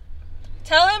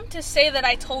him to say that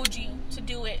I told you to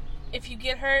do it. If you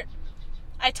get hurt,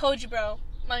 I told you, bro.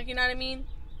 Like, you know what I mean?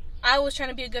 I was trying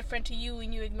to be a good friend to you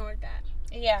and you ignored that.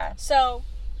 Yeah. So,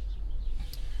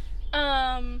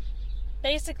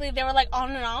 basically they were, like,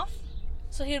 on and off.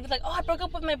 So he would be like, oh, I broke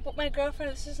up with my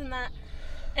girlfriend, this and that.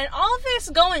 And all of this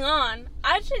going on,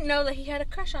 I didn't know that he had a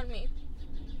crush on me.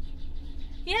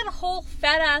 He had a whole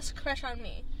fat-ass crush on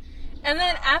me. And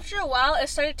then after a while, it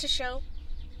started to show.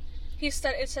 It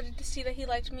started to see that he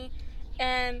liked me.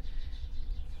 And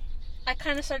I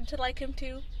kind of started to like him,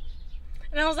 too.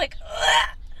 And I was like,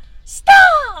 ugh,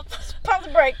 stop! Pump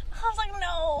the brake. I was like,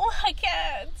 no, I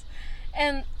can't.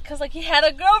 And, because, like, he had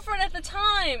a girlfriend at the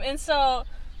time. And so,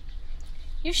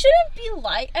 you shouldn't be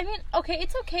like, I mean, okay,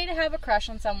 it's okay to have a crush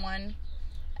on someone.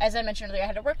 As I mentioned earlier, I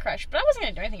had a work crush, but I wasn't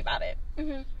going to do anything about it.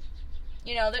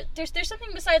 You know, there's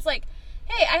something besides, like,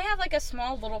 hey, I have, like, a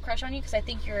small little crush on you because I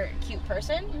think you're a cute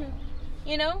person,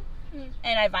 you know?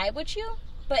 And I vibe with you.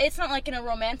 But it's not, like, in a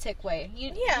romantic way.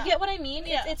 You get what I mean?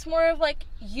 Yeah. It's more of, like,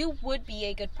 you would be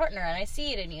a good partner, and I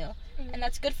see it in you. And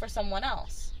that's good for someone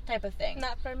else, type of thing.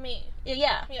 Not for me.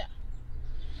 Yeah.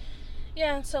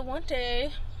 Yeah, and so one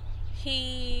day,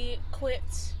 he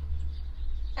quits.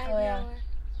 Out of nowhere.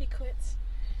 He quits.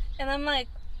 And I'm like,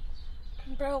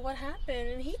 bro, what happened?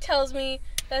 And he tells me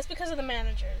that's because of the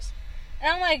managers.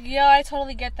 And I'm like, yo, I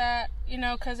totally get that, you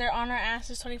know, because they're on our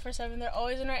asses 24/7. They're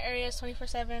always in our areas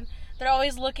 24/7. They're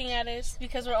always looking at us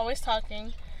because we're always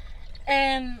talking.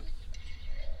 And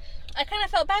I kind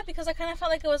of felt bad because I kind of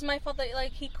felt like it was my fault that,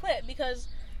 like, he quit because,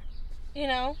 you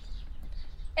know.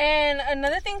 And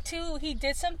another thing, too, he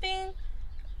did something.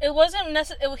 It wasn't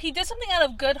necessary. He did something out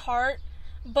of good heart,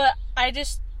 but I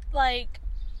just, like...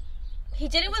 He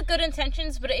did it with good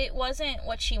intentions, but it wasn't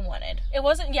what she wanted. It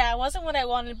wasn't what I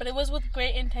wanted, but it was with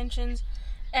great intentions.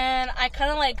 And I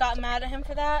kind of, like, got mad at him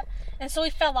for that. And so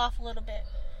we fell off a little bit.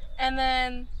 And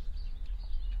then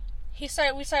we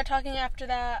started talking after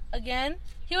that again.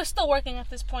 He was still working at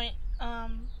this point,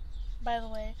 by the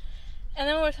way. And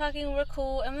then we were talking, we were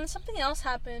cool. And then something else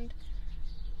happened.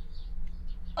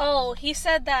 Oh, he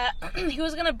said that he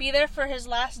was going to be there for his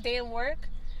last day of work.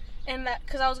 And that,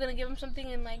 because I was going to give him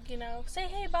something and, like, you know, say,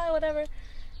 hey, bye, whatever.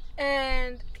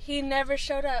 And he never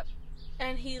showed up.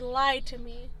 And he lied to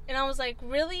me. And I was like,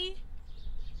 really?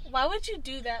 Why would you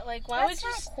do that? Like, why would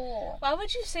you... cool. Why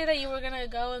would you say that you were going to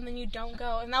go and then you don't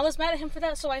go? And I was mad at him for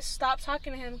that, so I stopped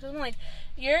talking to him. Because I'm like,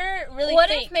 you're really What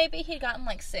fake. if maybe he'd gotten,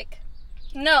 like, sick?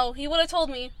 No, he would have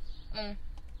told me.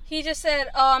 He just said,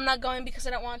 oh, I'm not going because I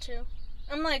don't want to.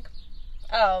 I'm like...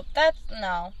 Oh, that's...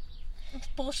 No. It's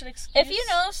bullshit excuse. If you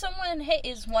know someone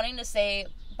is wanting to say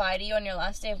bye to you on your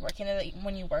last day of working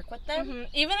when you work with them,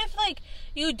 even if, like,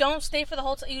 you don't stay for the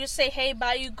whole time, you just say hey,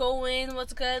 bye, you go in,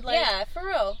 what's good, like, yeah, for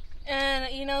real.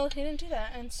 And you know, he didn't do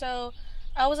that, and so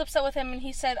I was upset with him, and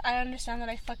he said, I understand that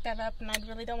I fucked that up, and I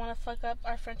really don't want to fuck up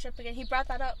our friendship again. He brought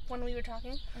that up when we were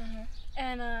talking,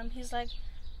 and he's like,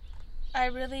 I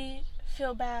really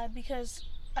feel bad because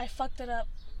I fucked it up,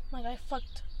 like, I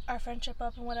fucked our friendship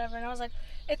up and whatever. And I was like,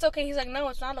 it's okay. He's like, no,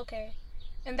 it's not okay.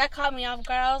 And that caught me off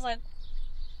guard. I was like,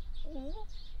 ooh.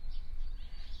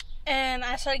 And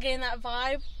I started getting that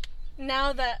vibe.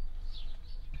 Now that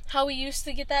how we used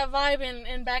to get that vibe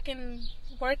and back in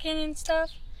working and stuff,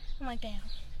 I'm like, damn,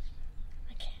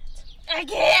 I can't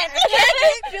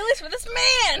get feelings for this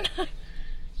man.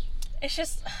 It's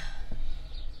just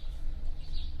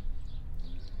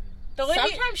the way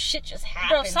sometimes shit just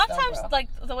happens. Bro, sometimes bro. Like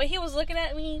the way he was looking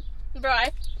at me, bro.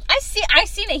 I seen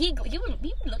it. He was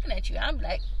looking at you. I'm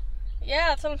like, yeah,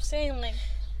 that's what I'm saying. Like,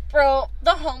 bro,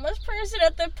 the homeless person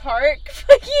at the park,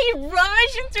 fucking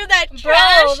rummaging through that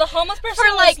trash. Bro, the homeless person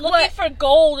for like was looking for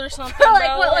gold or something. For like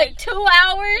bro. what, like 2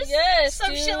 hours? Yes,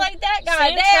 some dude. shit like that. God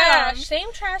Same damn.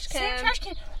 Same trash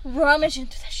can. Rummaging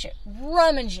through that shit.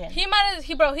 Rummaging. He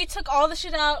took all the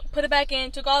shit out, put it back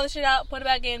in. Took all the shit out, put it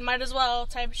back in. Might as well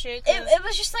type of shit. It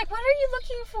was just like, what are you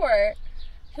looking for?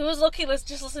 He was low-key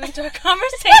just listening to our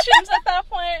conversations at that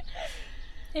point.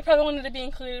 He probably wanted to be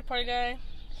included, poor guy.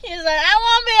 He's like, I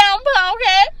want to be on,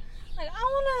 okay? Like,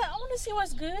 I wanna see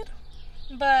what's good.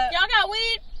 But y'all got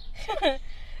weed?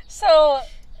 So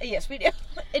yes, we do.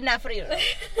 Enough for you.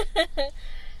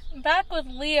 Back with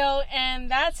Leo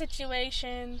and that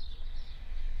situation.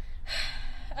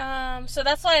 So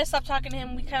that's why I stopped talking to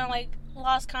him. We kind of like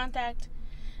lost contact.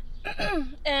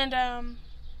 And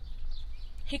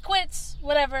he quits,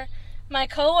 whatever. My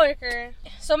coworker,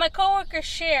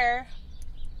 Cher,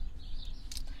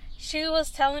 she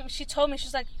told me,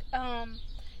 she's like,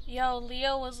 yo,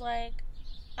 Leo was like,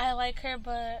 I like her,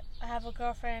 but I have a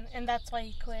girlfriend, and that's why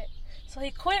he quit. So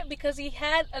he quit because he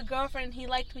had a girlfriend and he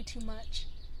liked me too much.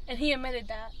 And he admitted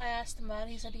that. I asked him about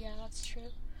it. He said, yeah, that's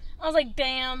true. I was like,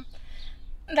 damn,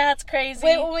 that's crazy.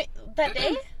 Wait, that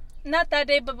day? Not that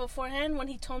day, but beforehand, when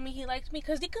he told me he liked me.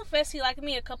 Because he confessed he liked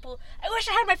me I wish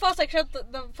I had my phone so I could show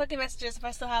the fucking messages if I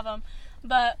still have them.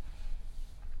 But,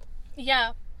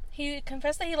 yeah. He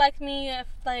confessed that he liked me,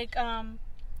 like,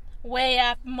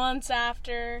 months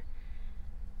after.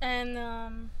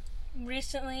 And,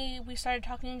 recently, we started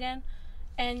talking again.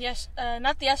 And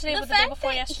not yesterday, but the day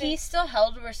before yesterday. He still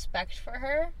held respect for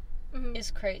her is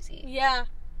crazy. Yeah.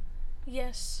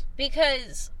 Yes.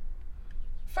 Because,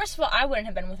 first of all, I wouldn't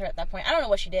have been with her at that point. I don't know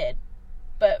what she did.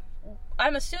 But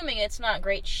I'm assuming it's not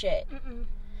great shit.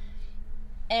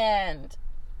 And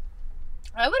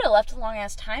I would have left a long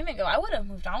ass time ago. I would have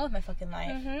moved on with my fucking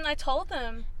life. I told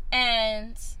him.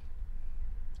 And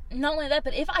not only that,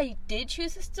 but if I did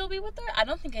choose to still be with her, I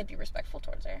don't think I'd be respectful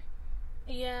towards her.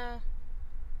 Yeah.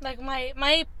 Like,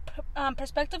 my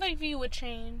perspective of you would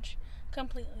change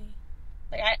completely.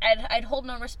 Like, I'd hold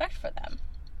no respect for them.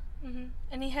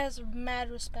 And he has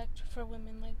mad respect for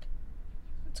women. Like,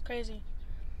 it's crazy.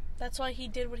 That's why he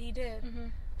did what he did.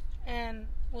 And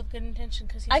with good intention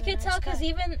because I could tell because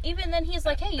even then he's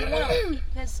like, hey, you want to...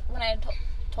 Because when I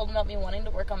told him about me wanting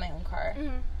to work on my own car,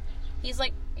 he's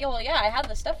like, yo, well, yeah, I have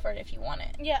the stuff for it if you want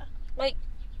it. Yeah. Like,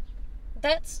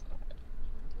 that's...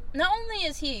 Not only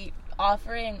is he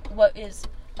offering what is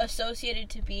associated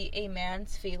to be a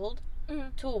man's field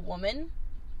to a woman,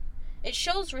 it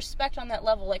shows respect on that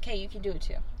level. Like, hey, you can do it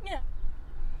too. Yeah.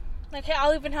 Like, hey,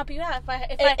 I'll even help you out.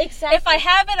 Exactly. If I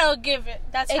have it, I'll give it.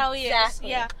 That's how he is. Exactly.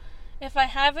 Yeah. If I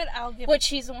have it, I'll give it. Which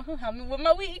he's the one who helped me with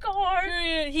my weed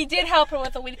card. He did help her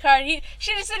with the weed card.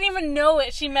 She just didn't even know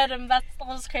it. She met him. That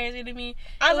was crazy to me.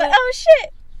 I was like, oh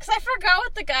shit. Because I forgot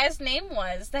what the guy's name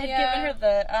was that had given her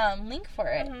the link for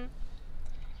it. Mm-hmm.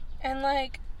 And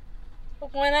like,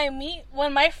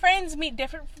 when my friends meet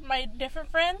my different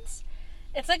friends,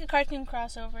 it's like a cartoon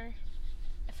crossover.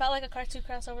 It felt like a cartoon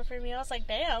crossover for me. I was like,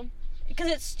 damn. Because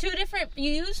it's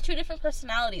you use two different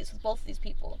personalities with both of these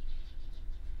people.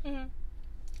 Mm-hmm.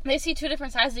 They see two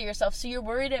different sides of yourself, so you're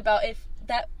worried about if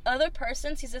that other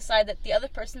person sees a side that the other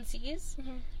person sees,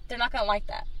 they're not going to like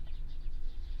that.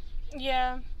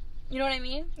 Yeah. You know what I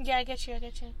mean? Yeah, I get you.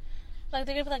 Like,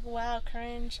 they're going to be like, wow,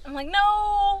 cringe. I'm like,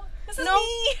 no, this is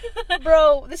me.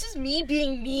 Bro, this is me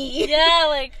being me. Yeah,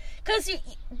 like... Because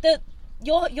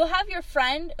you'll have your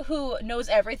friend who knows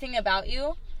everything about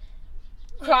you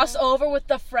cross over with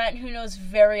the friend who knows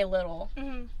very little.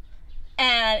 Mm-hmm.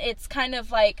 And it's kind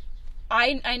of like,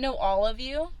 I know all of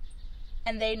you,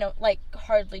 and they know, like,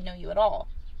 hardly know you at all.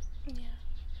 Yeah.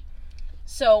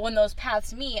 So when those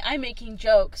paths meet, I'm making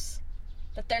jokes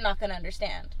that they're not going to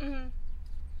understand.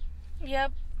 Mm-hmm.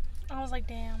 Yep. I was like,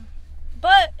 damn.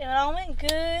 But it all went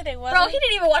good. It wasn't... Bro, he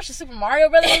didn't even watch the Super Mario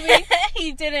Brothers movie.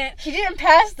 He didn't. He didn't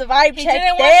pass the vibe check He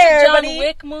didn't there, watch the buddy. John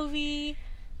Wick movie.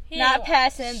 Not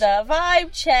passing the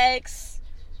vibe checks.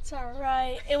 It's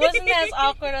alright. It wasn't as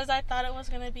awkward as I thought it was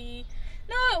going to be.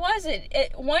 No, it wasn't.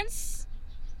 Once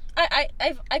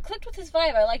I clicked with his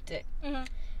vibe. I liked it. Mm-hmm.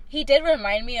 He did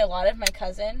remind me a lot of my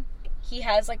cousin. He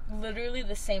has, like, literally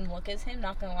the same look as him,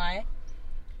 not gonna lie.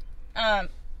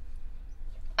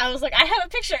 I was like, I have a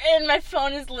picture, and my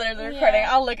phone is literally recording.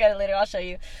 I'll look at it later. I'll show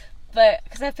you. But,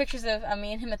 because I have pictures of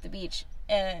me and him at the beach.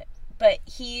 But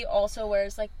he also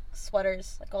wears, like,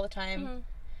 sweaters, like, all the time.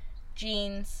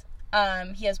 Jeans.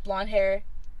 He has blonde hair.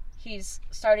 He's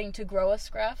starting to grow a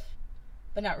scruff,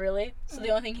 but not really. So the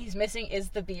only thing he's missing is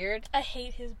the beard. I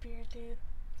hate his beard, dude.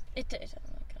 It doesn't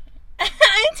look good.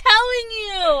 I'm telling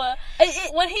you.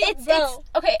 It's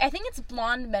okay. I think it's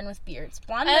blonde men with beards.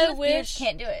 Blonde men with beards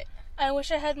can't do it. I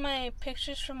wish I had my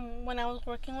pictures from when I was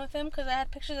working with him, because I had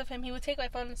pictures of him. He would take my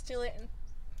phone and steal it and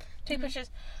take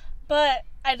pictures. But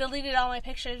I deleted all my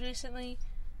pictures recently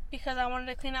because I wanted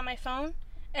to clean out my phone.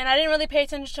 And I didn't really pay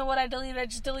attention to what I deleted. I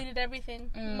just deleted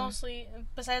everything, mostly,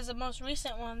 besides the most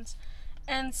recent ones.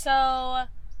 And so...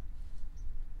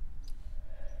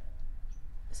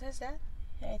 It says that?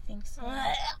 Yeah, I think so.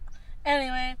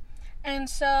 Anyway, and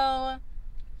so...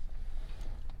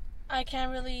 I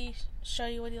can't really show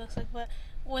you what he looks like, but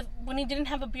when he didn't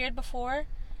have a beard before,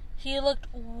 he looked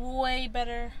way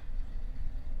better.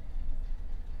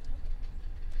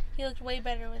 He looked way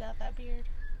better without that beard.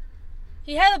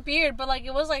 He had a beard, but, like,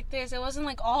 it was like this. It wasn't,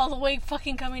 like, all the way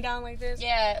fucking coming down like this.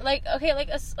 Yeah, like, okay, like,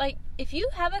 if you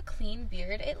have a clean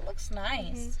beard, it looks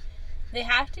nice. Mm-hmm. They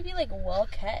have to be, like, well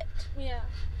kept. Yeah.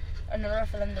 In order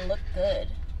for them to look good.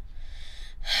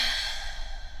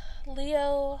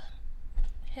 Leo,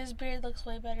 his beard looks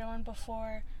way better than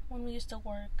before, when we used to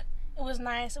work. It was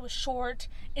nice. It was short.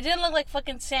 It didn't look like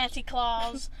fucking Santa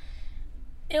Claus.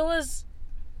 It was...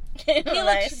 He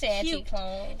looked Santa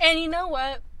Claus. And you know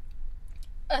what?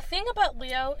 A thing about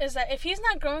Leo is that if he's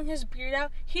not growing his beard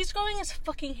out, he's growing his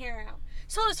fucking hair out.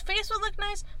 So his face would look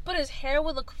nice, but his hair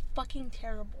would look fucking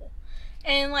terrible.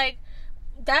 And, like,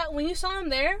 that, when you saw him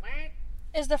there,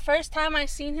 is the first time I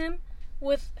seen him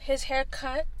with his hair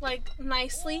cut, like,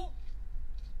 nicely.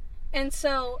 And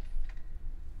so,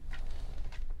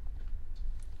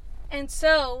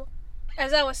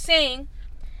 as I was saying,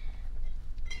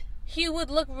 he would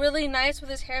look really nice with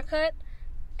his haircut,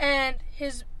 and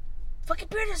his fucking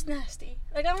beard is nasty.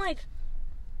 Like, I'm like,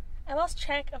 I lost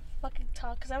track of fucking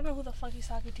talk, because I don't know who the fuck he's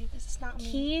talking to, because it's not me.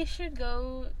 He should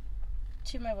go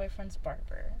to my boyfriend's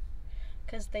barber,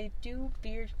 because they do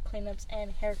beard cleanups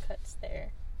and haircuts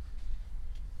there.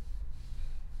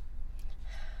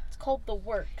 It's called The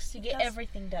Works. You get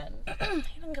everything done.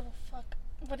 He don't give a fuck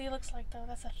what he looks like, though.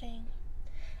 That's a thing.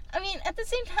 I mean, at the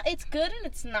same time, it's good and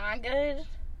it's not good.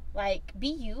 Like, be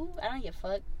you. I don't give a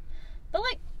fuck. But,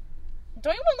 like,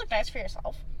 don't you want to look nice for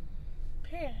yourself?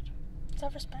 Period.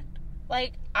 Self-respect.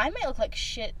 Like, I might look like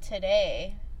shit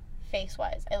today,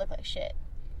 face-wise. I look like shit.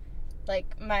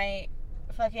 Like, my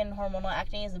fucking hormonal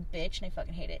acne is a bitch, and I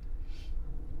fucking hate it.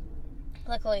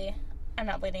 Luckily, I'm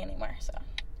not bleeding anymore, so.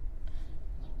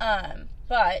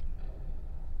 But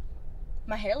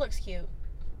my hair looks cute.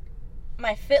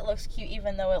 My fit looks cute,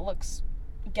 even though it looks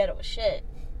ghetto as shit.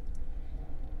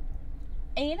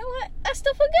 And you know what? I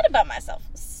still feel good about myself.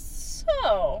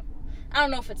 So, I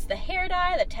don't know if it's the hair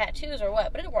dye, the tattoos, or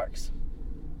what, but it works.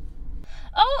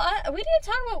 Oh, we didn't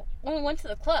talk about when we went to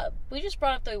the club. We just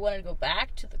brought up that we wanted to go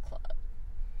back to the club.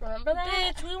 Remember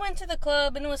that? Bitch, we went to the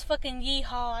club and it was fucking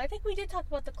yeehaw. I think we did talk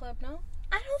about the club, no?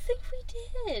 I don't think we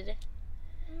did.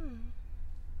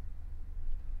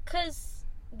 Because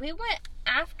we went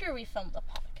after we filmed the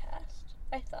podcast,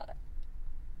 I thought.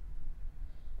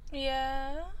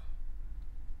 Yeah.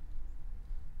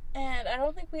 And I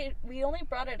don't think we only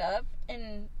brought it up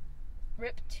in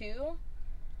RIP 2.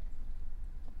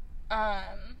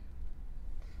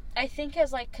 I think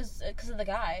as, like, cause of the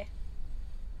guy.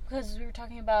 Because we were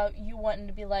talking about you wanting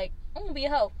to be like, I'm gonna be a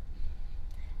hoe.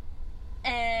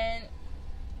 And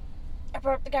I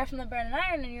brought up the guy from the Burn and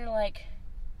Iron, and you're like,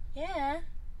 yeah,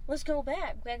 let's go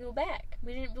back. We gotta go back.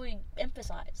 We didn't really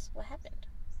emphasize what happened.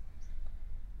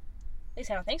 At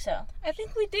least I don't think so. I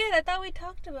think we did. I thought we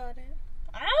talked about it.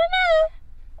 I don't know.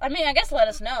 I mean, I guess let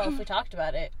us know if we talked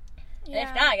about it. Yeah. And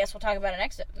if not, I guess we'll talk about it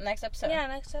next episode. Yeah,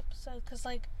 next episode. Because,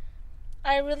 like,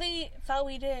 I really thought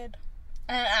we did.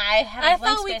 And I have a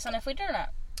blank space on if we did or not.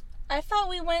 I thought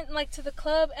we went, like, to the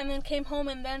club and then came home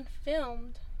and then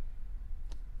filmed.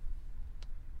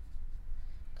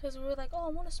 Because we were like, oh, I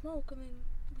want to smoke. And then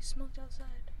we smoked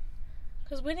outside.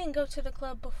 Because we didn't go to the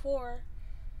club before.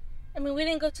 I mean, we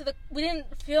didn't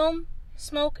film,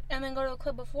 smoke, and then go to the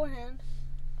club beforehand.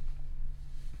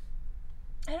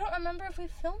 I don't remember if we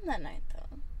filmed that night,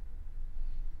 though.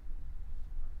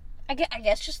 I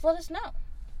guess just let us know.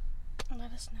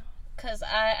 Let us know. Because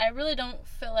I really don't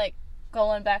feel like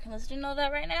going back and listening to all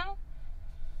that right now.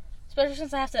 Especially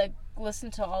since I have to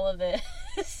listen to all of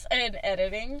this and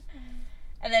editing. Mm-hmm.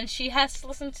 And then she has to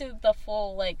listen to the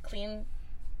full, like, clean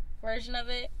version of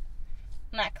it.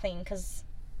 Not clean, because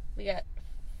we got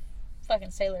fucking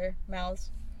sailor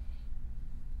mouths.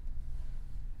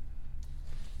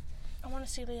 I want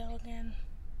to see Leo again.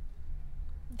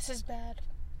 This is bad.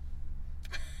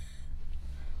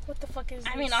 What the fuck is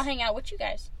this? I mean, I'll hang out with you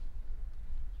guys.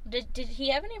 Did he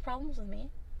have any problems with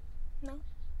me? No.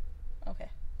 Okay.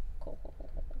 Cool.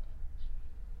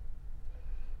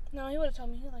 No, he would have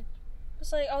told me. I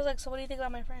was like, so what do you think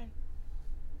about my friend?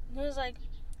 And he was like,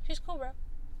 she's cool, bro.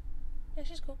 Yeah,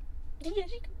 she's cool. Yeah,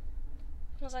 she's cool.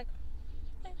 I was like,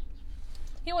 hey.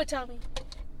 He would tell me.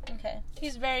 Okay.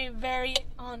 He's very, very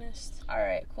honest.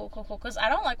 Alright, cool. Because I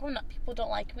don't like when people don't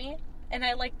like me. And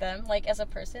I like them, like, as a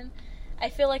person. I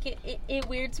feel like it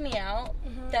weirds me out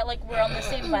that, like, we're on the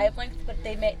same vibe length, but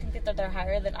they may think that they're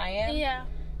higher than I am. Yeah.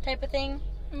 Type of thing.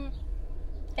 Mm.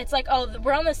 It's like, oh,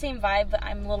 we're on the same vibe, but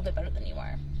I'm a little bit better than you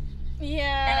are.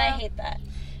 Yeah. And I hate that.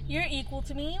 You're equal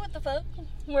to me. What the fuck?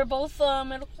 We're both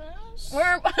middle class.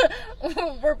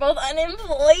 We're both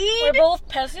unemployed. We're both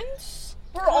peasants.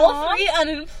 We're all three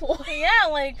unemployed. Yeah,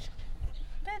 like,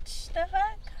 bitch, the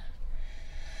fuck?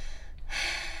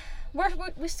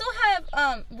 We still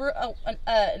have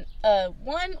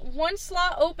one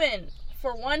slot open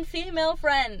for one female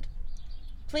friend.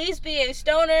 Please be a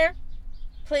stoner,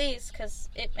 please, because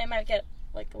it might get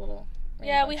like a little.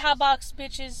 Yeah, we hotbox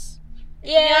bitches.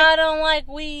 Yeah, if y'all don't like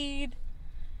weed,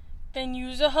 then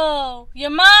you's a hoe. Your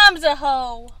mom's a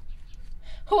hoe.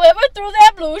 Whoever threw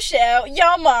that blue shell,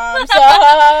 your mom's a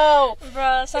hoe.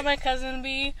 Bruh, saw my cousin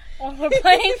be when we're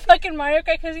playing fucking Mario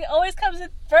Kart because he always comes in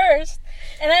first.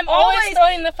 And I'm always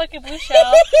throwing the fucking blue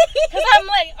shell. Because I'm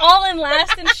like all in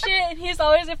last and shit. And he's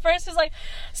always at first. He's like,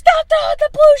 stop throwing the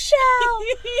blue shell.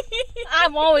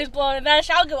 I'm always blowing that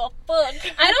shit. I don't give a fuck.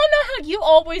 I don't know how you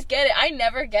always get it. I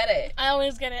never get it. I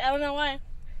always get it. I don't know why.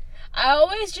 I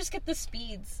always just get the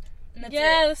speeds. And that's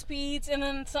it. The speeds. speeds. And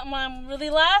then something when I'm really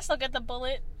last, I'll get the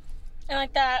bullet. And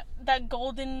like that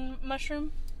golden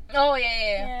mushroom. Oh,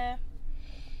 yeah.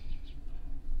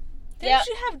 Didn't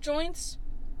you have joints?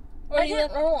 Or I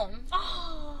didn't roll them.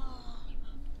 Oh.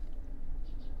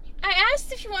 I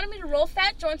asked if you wanted me to roll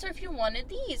fat joints or if you wanted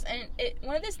these. And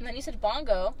one of this, and then you said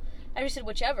bongo. I just said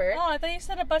whichever. Oh, I thought you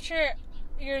said about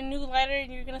your new lighter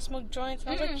and you're going to smoke joints.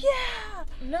 And I was like, yeah.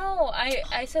 No,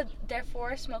 I said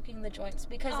therefore smoking the joints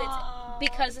because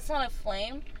it's not a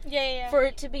flame. Yeah. For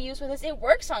it to be used with this, it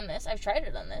works on this. I've tried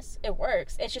it on this. It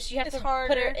works. It's just you have to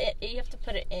put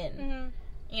it in. Mm-hmm.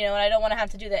 You know, and I don't want to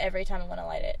have to do that every time I want to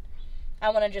light it. I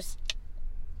want to just,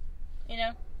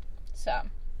 so.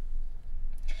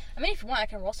 I mean, if you want, I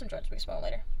can roll some joints we can smoke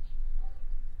later.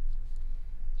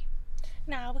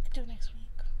 Nah, we could do it next week.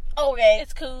 Okay.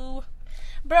 It's cool.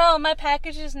 Bro, my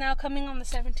package is now coming on the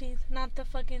 17th. Not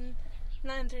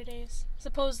in 3 days.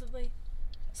 Supposedly.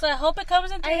 So I hope it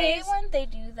comes in 3 days. I hate when they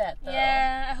do that, though.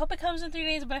 Yeah, I hope it comes in 3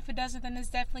 days, but if it doesn't, then it's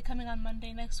definitely coming on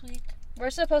Monday next week. We're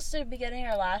supposed to be getting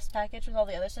our last package with all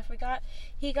the other stuff we got.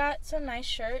 He got some nice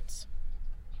shirts.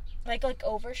 Like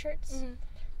over shirts. Mm-hmm.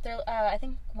 They're, I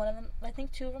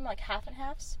think two of them, like half and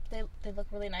halves. They look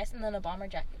really nice. And then a bomber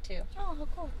jacket, too. Oh, how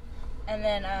cool. And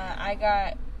then, I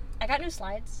got new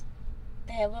slides.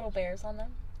 They have little bears on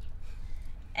them.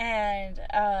 And,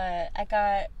 I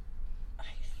got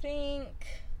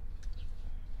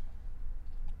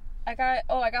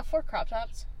 4 crop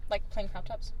tops. Like, plain crop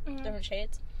tops. Mm-hmm. Different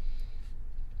shades.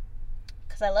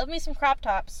 Because I love me some crop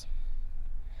tops.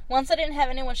 Once I didn't have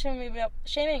anyone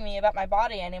shaming me about my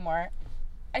body anymore,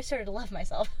 I started to love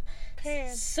myself.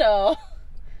 Period. So,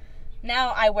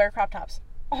 now I wear crop tops.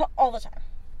 All the time.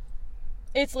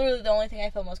 It's literally the only thing I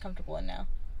feel most comfortable in now.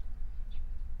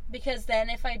 Because then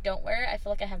if I don't wear it, I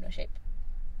feel like I have no shape.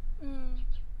 Mm.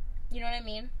 You know what I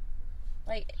mean?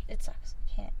 Like, it sucks.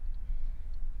 I can't.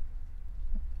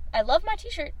 I love my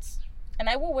t-shirts. And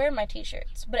I will wear my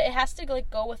t-shirts. But it has to, like,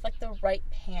 go with, like, the right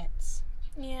pants.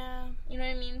 Yeah. You know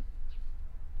what I mean?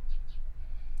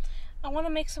 I want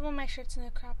to make some of my shirts into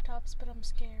crop tops, but I'm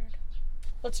scared.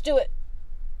 Let's do it.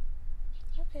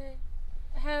 Okay.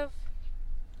 I have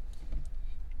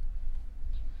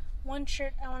one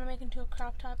shirt I want to make into a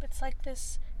crop top. It's like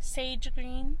this sage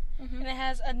green. Mm-hmm. And it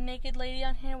has a naked lady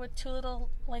on here with 2 little,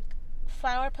 like,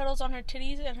 flower petals on her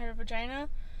titties and her vagina.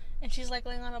 And she's, like,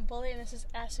 laying on a bullet, and this is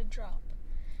acid drop.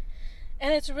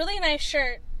 And it's a really nice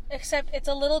shirt, except it's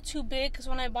a little too big, because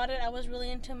when I bought it, I was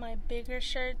really into my bigger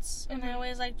shirts, and I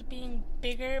always liked being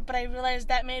bigger, but I realized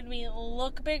that made me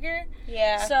look bigger.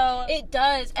 Yeah. So it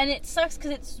does, and it sucks,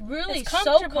 because it's really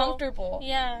so comfortable.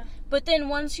 Yeah. But then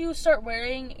once you start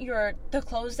wearing the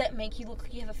clothes that make you look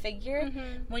like you have a figure,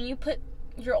 when you put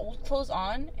your old clothes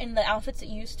on, and the outfits that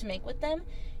you used to make with them,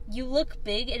 you look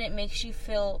big, and it makes you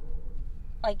feel,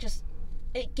 like, just,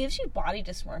 it gives you body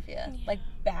dysmorphia. Like,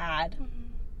 bad. Mm-hmm.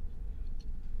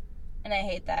 And I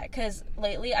hate that, because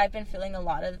lately I've been feeling a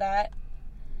lot of that.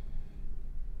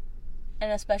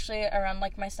 And especially around,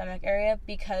 like, my stomach area,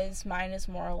 because mine is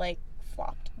more, like,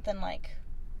 flopped than, like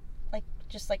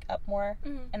just, like, up more.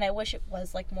 Mm-hmm. And I wish it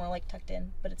was, like, more, like, tucked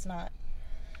in, but it's not.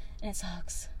 And it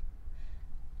sucks.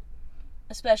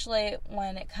 Especially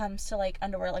when it comes to, like,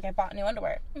 underwear. Like, I bought new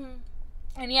underwear. Mm-hmm.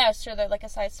 And yeah, sure, they're, like, a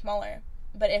size smaller.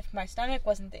 But if my stomach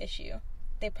wasn't the issue,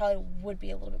 they probably would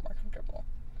be a little bit more comfortable.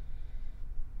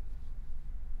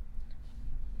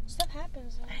 Stuff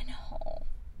happens, though. I know.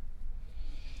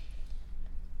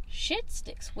 Shit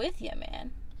sticks with you,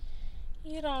 man.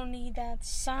 You don't need that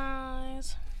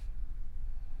size.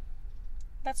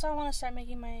 That's why I want to start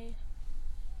making my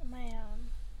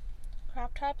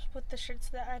crop tops with the shirts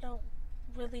that I don't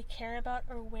really care about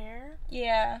or wear.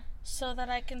 Yeah. So that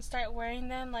I can start wearing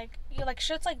them, like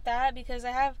shirts like that, because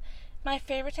I have my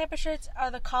favorite type of shirts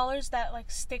are the collars that, like,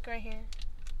 stick right here,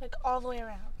 like, all the way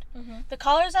around. Mm-hmm. The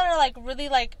collars that are, like, really,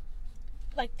 like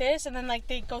this, and then, like,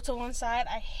 they go to one side,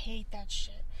 I hate that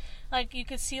shit. Like, you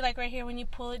could see, like, right here when you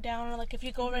pull it down, or, like, if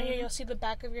you go right here, you'll see the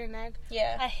back of your neck.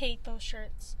 Yeah. I hate those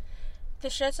shirts. The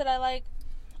shirts that I like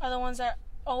are the ones that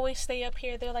always stay up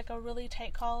here. They're, like, a really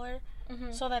tight collar,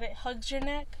 so that it hugs your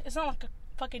neck. It's not like a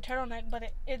fucking turtleneck,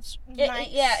 but it's nice.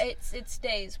 It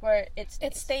stays where it stays.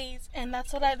 It stays, and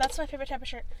that's my favorite type of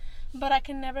shirt. But I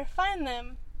can never find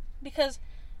them, because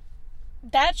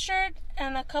that shirt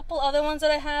and a couple other ones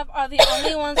that I have are the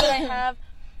only ones that I have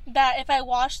that if I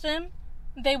wash them,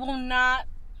 they will not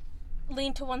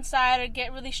lean to one side or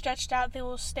get really stretched out. They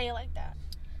will stay like that.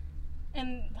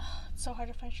 And it's so hard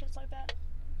to find shirts like that.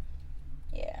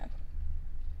 Yeah.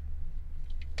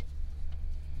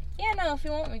 Yeah, no, if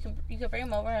you want, you can bring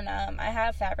them over, and I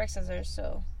have fabric scissors,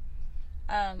 so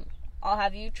I'll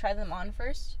have you try them on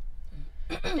first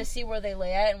to see where they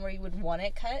lay at and where you would want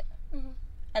it cut. Mm-hmm.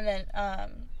 And then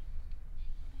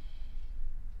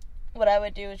what I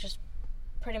would do is just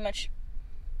pretty much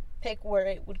pick where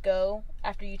it would go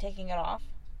after you taking it off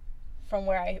from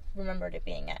where I remembered it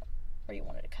being at, where you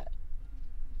wanted to cut.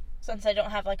 Since I don't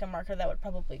have, like, a marker that would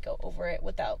probably go over it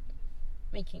without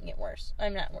making it worse.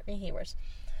 I'm not making it worse.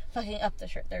 Fucking up the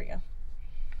shirt. There we go.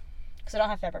 Because I don't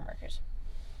have fabric markers.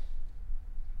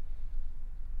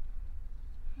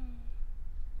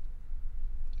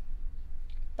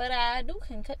 But I am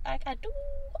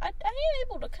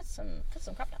able to cut some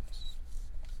crop tops.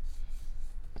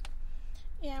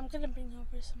 Yeah, I'm gonna bring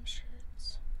over some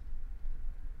shirts.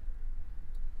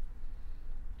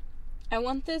 I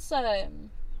want this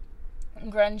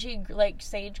grungy, like,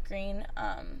 sage green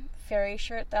fairy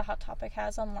shirt that Hot Topic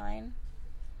has online.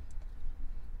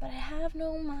 But I have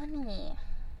no money.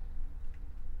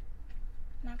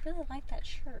 And I really like that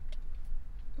shirt.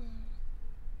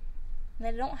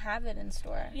 They don't have it in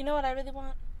store. You know what I really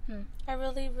want? I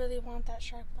really, really want that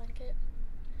shark blanket.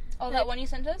 Oh, that one you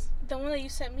sent us? The one that you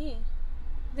sent me.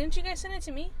 Didn't you guys send it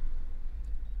to me?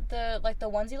 The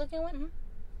onesie looking one? Mm-hmm.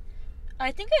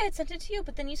 I think I had sent it to you,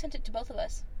 but then you sent it to both of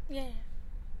us. Yeah.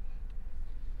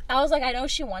 I was like, I know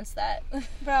she wants that.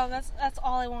 Bro, that's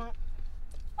all I want.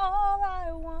 All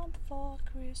I want for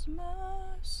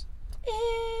Christmas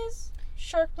is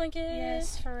shark blanket.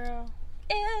 Yes, for real.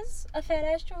 Is a fat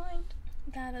ass joint.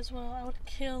 That as well. I would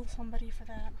kill somebody for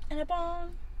that. And a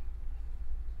bong.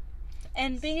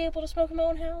 And being able to smoke in my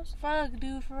own house. Fuck,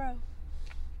 dude, for real.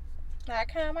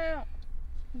 Like, come out.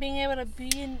 Being able to be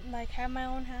in, like, have my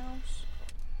own house.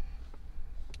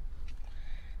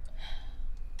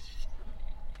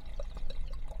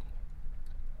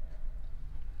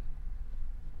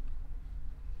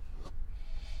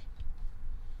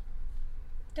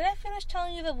 Did I finish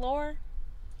telling you the lore?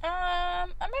 I'm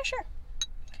not sure.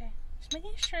 Okay. Just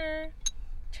making sure.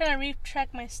 Trying to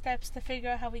retrack my steps to figure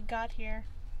out how we got here.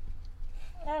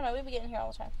 I don't know. We be getting here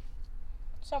all the time.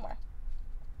 Somewhere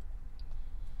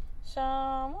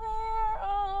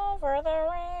over the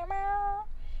rainbow,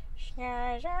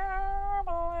 skies are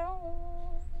blue.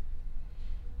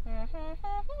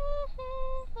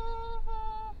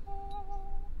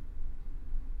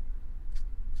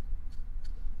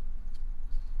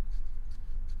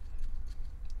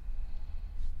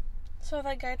 So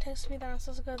that guy texted me that I'm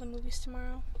supposed to go to the movies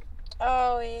tomorrow.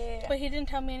 Oh, yeah. But he didn't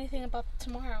tell me anything about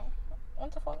tomorrow.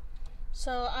 What the fuck?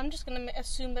 So I'm just going to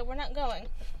assume that we're not going.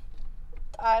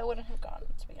 I wouldn't have gone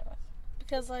to begin with.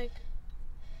 Because, like,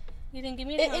 you didn't give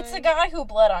me time. It's the guy who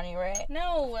bled on you, right?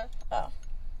 No. Oh.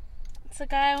 It's the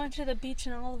guy I went to the beach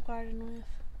in Olive Garden with.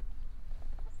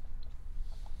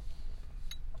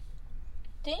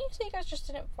 Didn't you say you guys just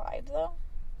didn't vibe, though?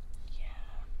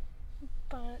 Yeah.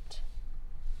 But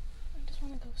I just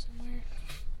want to go somewhere.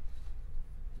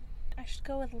 I should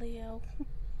go with Leo.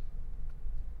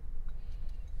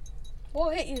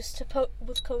 We'll get used to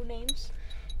with code names.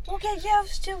 We'll get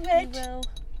used to it.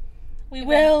 We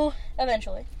will.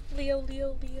 Eventually. Leo.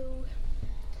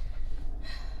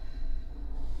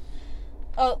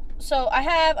 Oh, so I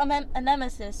have a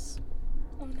nemesis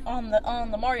on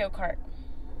the Mario Kart.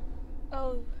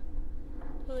 Oh.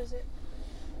 Who is it?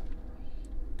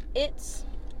 It's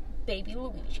Baby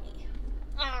Luigi.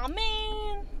 Aw,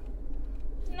 man.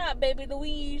 Not Baby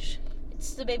Luigi.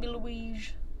 It's the Baby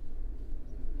Luigi.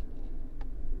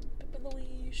 Baby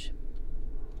Luigi.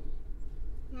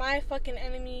 My fucking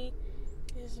enemy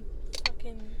is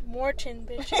fucking Morton,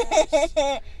 bitch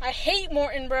ass. I hate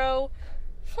Morton, bro.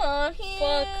 Fuck you,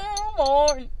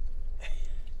 Morton.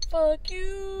 Fuck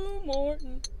you,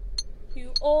 Morton.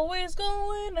 You always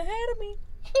going ahead of me.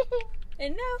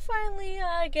 And now finally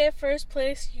I get first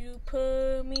place. You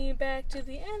put me back to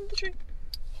the end of the tree.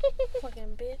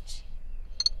 Fucking bitch.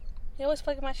 He always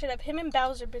fucking my shit up. Him and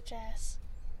Bowser, bitch ass.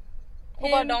 What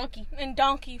about Donkey? And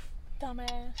Donkey,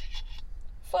 dumbass.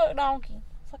 Fuck Donkey.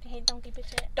 Fucking hate Donkey,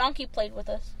 bitch ass. Donkey played with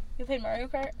us. We played Mario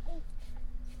Kart.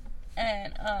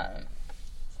 And,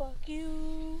 fuck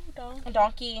you,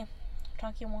 Donkey.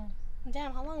 Donkey won.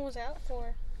 Damn, how long was it out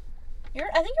for?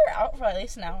 I think you were out for at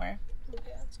least an hour.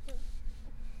 Okay, that's good.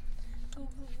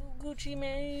 Gucci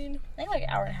Mane. I think like an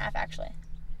hour and a half, actually.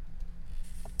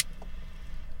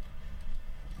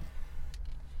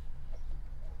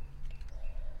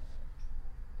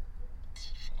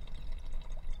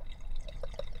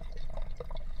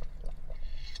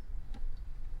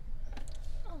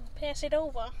 Oh, pass it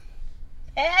over.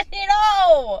 Pass it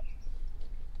over!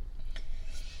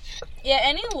 Yeah,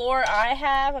 any lore I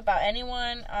have about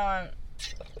anyone,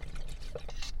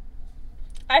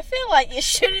 I feel like it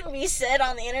shouldn't be said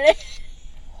on the internet.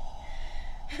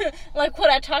 Like what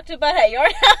I talked about at your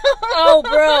house. Oh,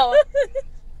 bro.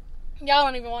 Y'all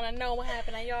don't even want to know what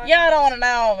happened at your house. Y'all don't want to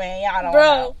know, man. Y'all don't Bro,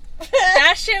 know.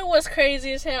 that shit was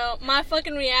crazy as hell. My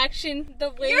fucking reaction,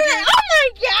 the way You're like, oh my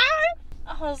god!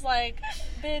 I was like,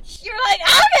 bitch. You're like,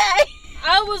 okay!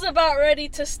 I was about ready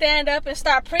to stand up and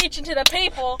start preaching to the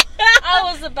people. I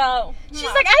was about... She's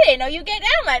like, I didn't know you get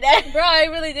down like that. Bro, I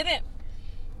really didn't.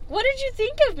 What did you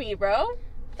think of me, bro?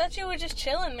 Thought you were just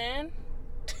chilling, man.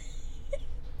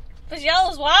 But y'all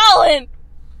was wildin'.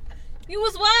 You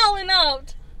was wildin'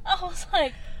 out. I was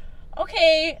like,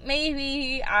 okay,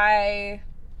 maybe I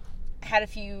had a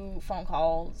few phone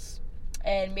calls,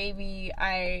 and maybe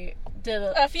I did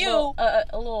A few.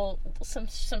 some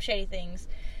shady things.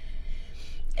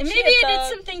 And maybe I did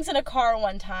some things in a car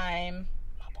one time.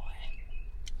 My boy.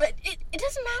 But it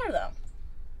doesn't matter, though.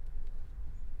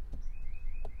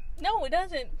 No, it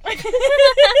doesn't.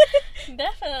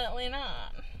 Definitely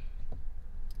not.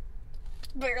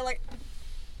 But you're like...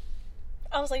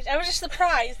 I was just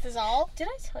surprised, is all. Did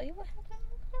I tell you what happened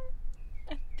in the car?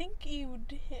 I think you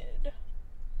did.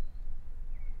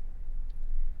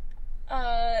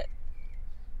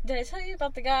 Did I tell you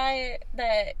about the guy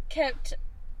that kept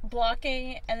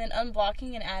blocking and then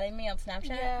unblocking and adding me on Snapchat?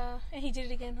 Yeah, and he did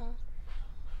it again, huh?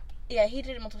 Yeah, he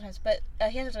did it multiple times, but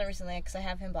he hasn't done it recently because I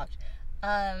have him blocked.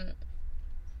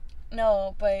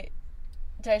 No, but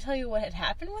did I tell you what had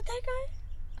happened with that guy?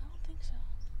 I don't think so.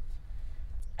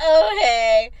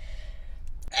 Okay.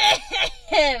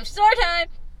 Story time.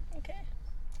 Okay.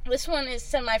 This one is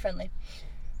semi-friendly.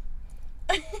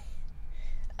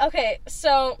 Okay,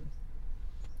 so,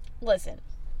 listen.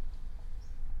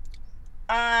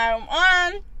 I'm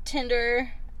on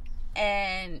Tinder,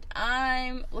 and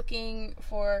I'm looking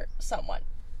for someone.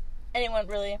 Anyone,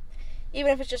 really.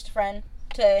 Even if it's just a friend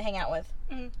to hang out with.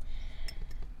 Mm-hmm.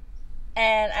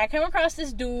 And I come across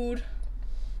this dude.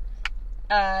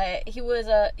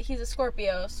 He's a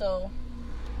Scorpio, so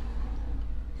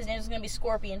his name is gonna be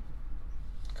Scorpion.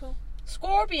 Cool.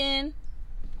 Scorpion.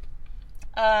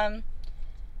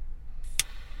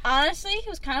 Honestly, he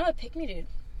was kind of a pick-me dude.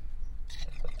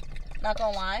 Not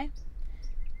gonna lie.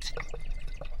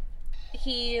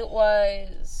 He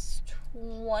was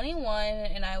 21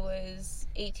 and I was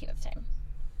 18 at the time.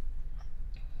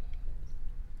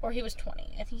 Or he was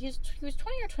 20. I think he was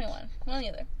 20 or 21. One or the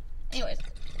other. Anyways.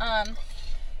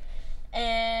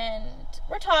 And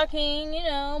we're talking, you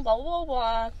know, blah, blah, blah,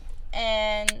 blah.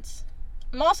 And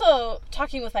I'm also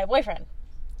talking with my boyfriend.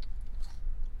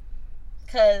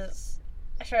 Because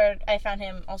I found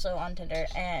him also on Tinder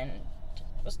and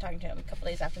was talking to him a couple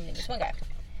days after meeting this one guy.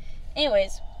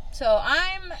 Anyways, so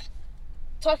I'm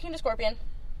talking to Scorpion.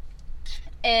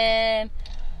 And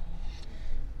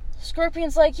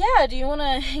Scorpion's like, yeah, do you want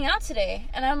to hang out today?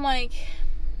 And I'm like,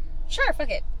 sure, fuck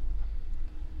it.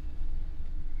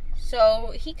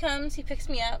 So he comes, he picks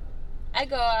me up, I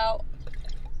go out,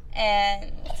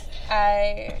 and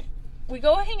we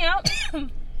go hang out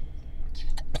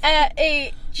at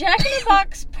a Jack in the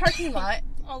Box parking lot.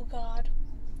 Oh, God.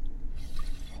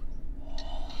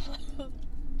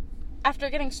 After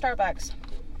getting Starbucks.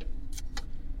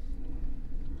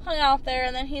 Hung out there,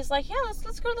 and then he's like, yeah,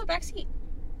 let's go to the back seat.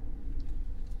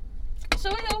 So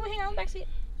we hang out in the back seat,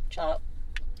 chill out.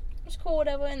 It's cool,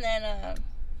 whatever, and then,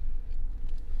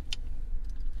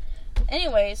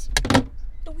 anyways.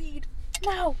 The weed.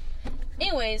 No.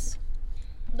 Anyways,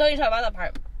 don't even talk about that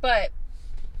part, but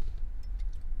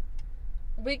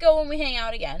we go and we hang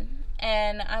out again,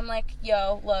 and I'm like,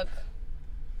 yo, look.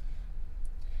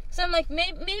 So I'm like,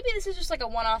 maybe this is just like a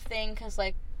one-off thing, because,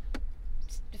 like,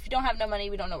 if you don't have no money,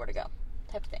 we don't know where to go,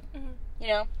 type of thing. Mm-hmm. You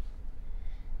know?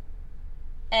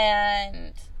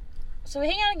 And so we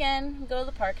hang out again, we go to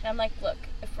the park, and I'm like, look,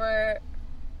 if we're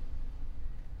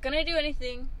gonna do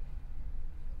anything,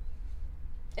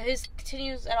 if this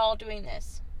continues at all doing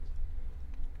this,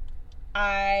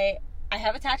 I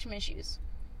have attachment issues.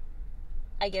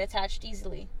 I get attached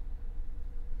easily.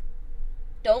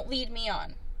 Don't lead me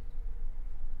on.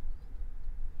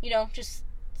 You know, just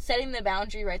setting the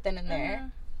boundary right then and there. Mm-hmm.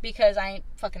 Because I ain't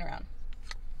fucking around.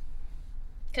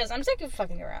 Because I'm sick of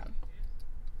fucking around.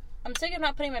 I'm sick of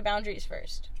not putting my boundaries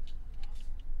first.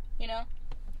 You know?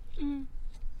 Mm.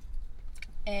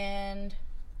 And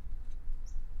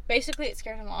basically it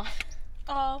scared him off.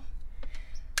 Oh.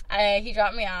 He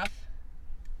dropped me off.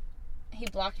 He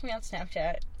blocked me on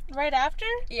Snapchat. Right after?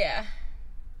 Yeah.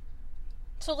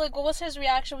 So, like, what was his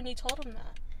reaction when you told him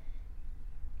that?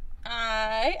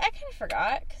 I kind of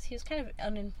forgot, because he was kind of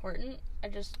unimportant. I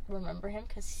just remember him,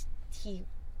 because he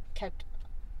kept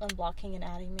unblocking and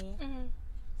adding me. Mm-hmm.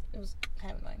 It was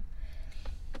kind of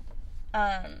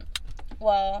annoying.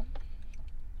 Well,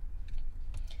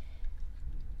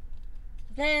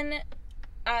 then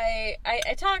I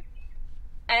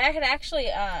had actually,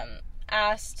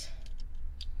 asked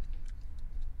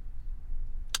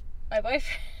my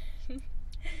boyfriend,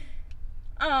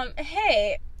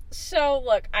 hey, so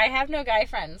look, I have no guy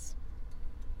friends.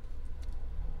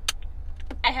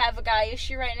 I have a guy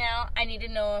issue right now. I need to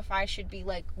know if I should be,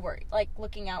 like, worried, like,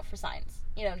 looking out for signs,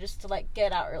 you know, just to, like,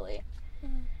 get out early,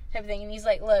 type of thing. And he's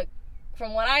like, look,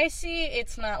 from what I see,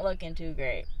 it's not looking too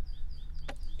great.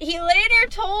 He later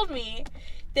told me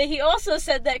that he also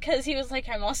said that because he was like,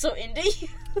 I'm also into you.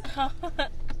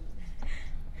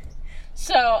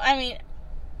 So, I mean,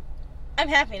 I'm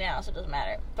happy now, so it doesn't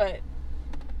matter. But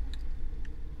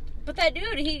that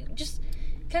dude, he just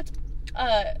kept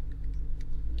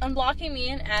unblocking me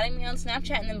and adding me on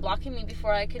Snapchat and then blocking me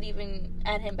before I could even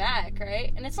add him back,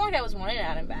 right? And it's not like I was wanting to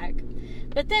add him back.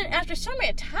 But then after so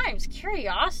many times,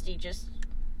 curiosity just...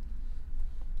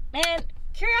 Man,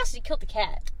 curiosity killed the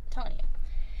cat. I'm telling you.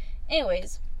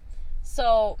 Anyways,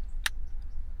 so...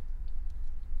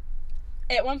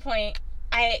 At one point,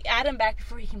 I add him back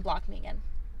before he can block me again.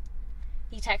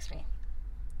 He texts me.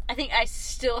 I think I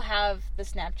still have the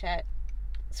Snapchat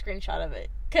screenshot of it.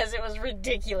 Because it was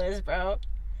ridiculous, bro.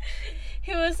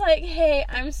 He was like, hey,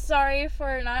 I'm sorry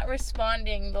for not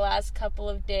responding the last couple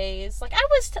of days. Like I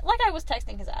was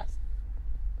texting his ass.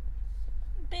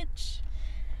 Bitch.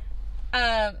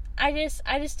 I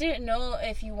just didn't know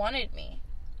if you wanted me.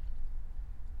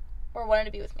 Or wanted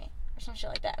to be with me. Or some shit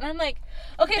like that. And I'm like,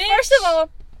 okay, Bitch, first of all...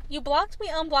 You blocked me,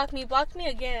 unblocked me, blocked me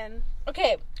again.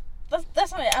 Okay,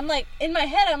 that's not it. I'm like, in my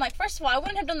head, I'm like, first of all, I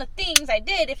wouldn't have done the things I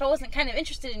did if I wasn't kind of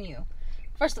interested in you.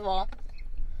 First of all.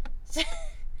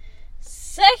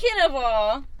 Second of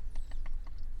all,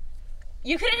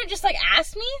 you couldn't have just, like,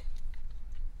 asked me?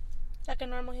 Like a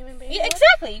normal human being? Yeah,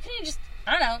 exactly. You couldn't have just,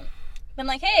 I don't know, been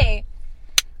like, hey,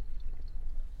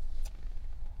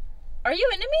 are you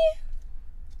into me?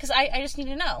 Because I just need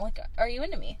to know, like, are you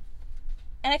into me?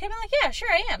 And I could have been like, yeah,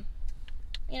 sure, I am.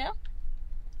 You know?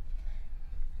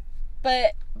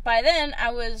 But by then,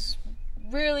 I was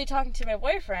really talking to my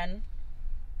boyfriend.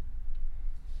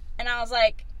 And I was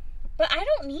like, but I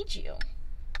don't need you.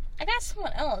 I got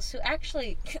someone else who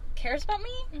actually cares about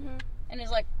me. Mm-hmm. And is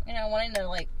like, you know, wanting to,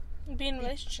 like... Be in a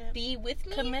relationship. Be with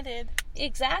me. Committed.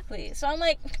 Exactly. So I'm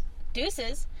like,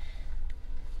 deuces.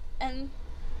 And...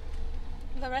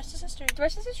 The rest is history. The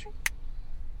rest is history.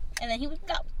 And then he would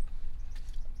go.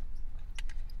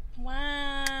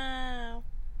 Wow.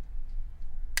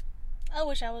 I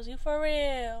wish I was you for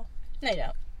real. No, you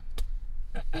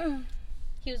don't.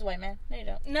 He was a white man. No, you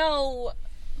don't. No.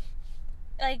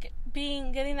 Like,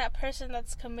 getting that person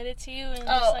that's committed to you and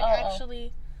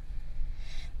actually...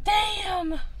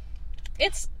 Damn!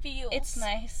 It's feels. It's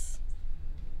nice.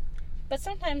 But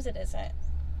sometimes it isn't.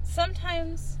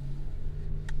 Sometimes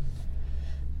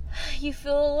you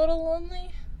feel a little lonely.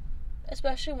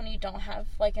 Especially when you don't have,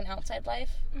 like, an outside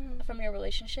life from your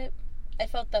relationship. I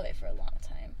felt that way for a long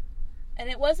time. And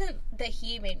it wasn't that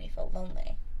he made me feel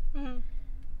lonely. Mm-hmm.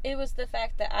 It was the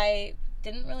fact that I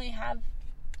didn't really have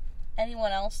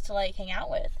anyone else to, like, hang out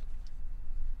with.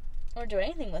 Or do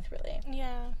anything with, really.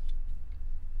 Yeah.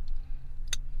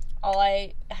 All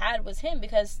I had was him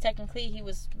because technically he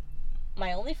was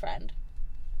my only friend.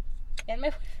 And my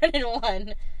boyfriend in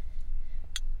one.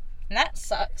 And that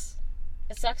sucks.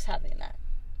 It sucks having that.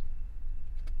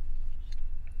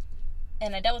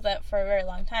 And I dealt with that for a very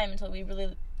long time until we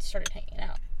really started hanging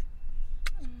out.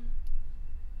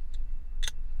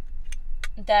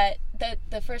 That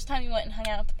the first time we went and hung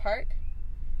out at the park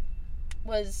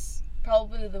was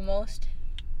probably the most,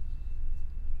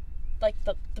 like,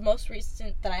 the most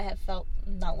recent that I have felt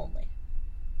not lonely.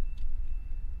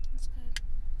 That's good.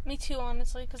 Me too,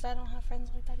 honestly, because I don't have friends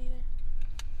like that either.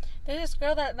 There's this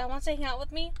girl that wants to hang out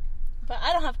with me, but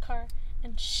I don't have a car,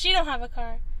 and she don't have a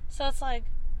car. So it's like,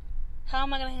 how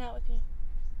am I gonna hang out with you?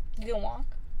 You can walk.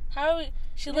 How are we?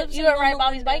 She lives. You gonna ride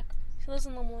Bobby's bike? She lives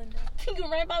in Loma Linda. You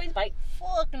gonna ride Bobby's bike?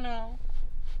 Fuck no.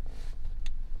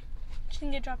 She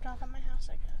can get dropped off at my house,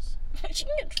 I guess. She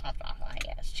can get dropped off, I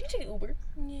guess. She can take Uber.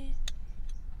 Yeah.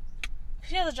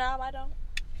 She has a job, I don't.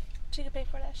 She can pay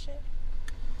for that shit.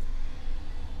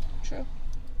 True.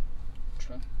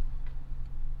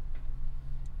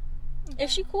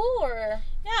 Is she cool, or?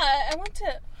 Yeah, I went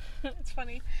to... It's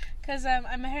funny, because I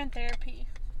met her in therapy.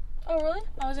 Oh, really?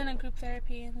 I was in a group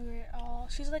therapy, and we were all...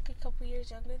 She's like a couple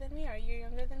years younger than me, or a year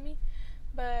younger than me.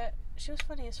 But she was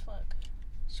funny as fuck.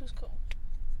 She was cool.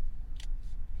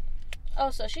 Oh,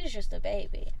 so she's just a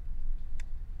baby.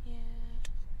 Yeah.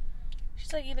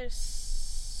 She's like either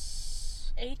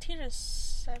 18 or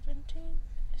 17?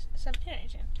 17 or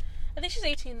 18. I think she's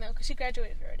 18, though, because she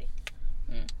graduated already.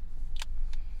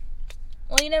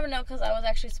 Well, you never know, because I was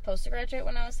actually supposed to graduate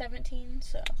when I was 17,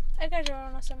 so... I graduated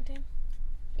when I was 17.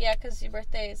 Yeah, because your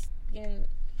birthday is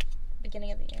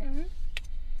beginning of the year.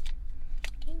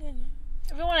 Mm-hmm.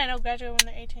 Everyone I know graduated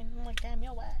when they're 18. I'm like, damn,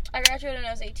 you're whack. I graduated when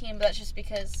I was 18, but that's just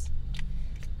because...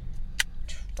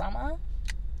 trauma?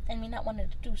 And me not wanting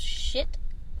to do shit.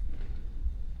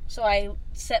 So I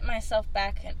set myself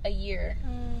back a year.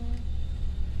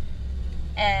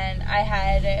 And I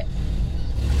had...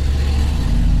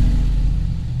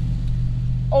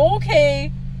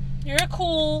 Okay, you're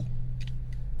cool.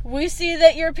 We see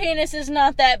that your penis is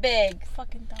not that big.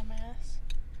 Fucking dumbass.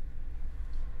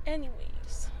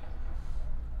 Anyways.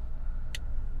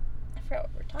 I forgot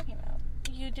what we're talking about.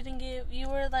 You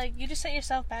were like, you just set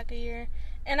yourself back a year.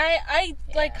 And I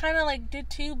like, kind of, like, did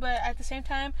too, but at the same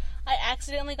time, I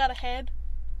accidentally got ahead.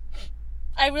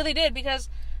 I really did, because,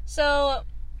 so,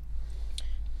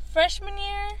 freshman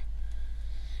year,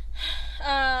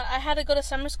 I had to go to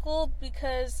summer school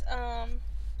because,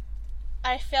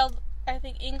 I failed, I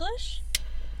think, English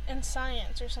and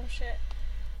science or some shit.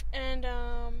 And,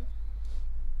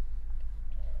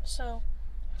 so,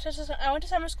 I went to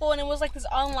summer school, and it was like this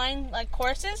online like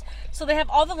courses. So they have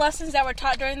all the lessons that were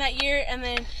taught during that year, and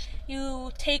then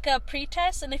you take a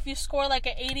pre-test, and if you score like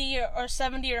an 80 or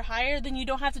 70 or higher, then you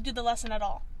don't have to do the lesson at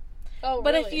all. Oh,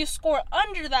 but really? if you score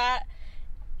under that,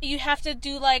 you have to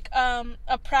do like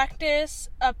a practice,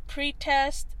 a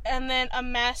pre-test, and then a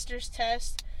master's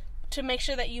test to make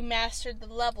sure that you mastered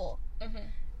the level. Mm-hmm.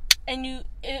 And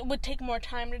it would take more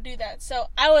time to do that. So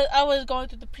I was going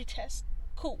through the pre-test.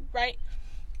 Cool, right?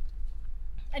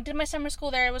 I did my summer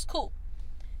school there. It was cool.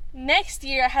 Next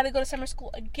year, I had to go to summer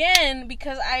school again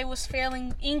because I was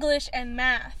failing English and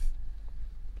math.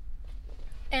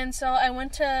 And so I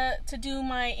went to do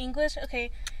my English.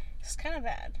 Okay, it's kind of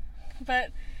bad.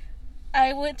 But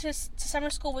I went to summer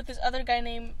school with this other guy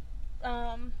named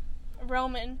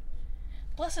Roman.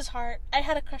 Bless his heart. I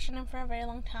had a crush on him for a very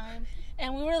long time.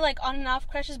 And we were like on and off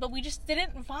crushes, but we just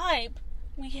didn't vibe.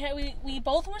 We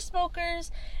both were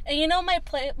smokers. And you know my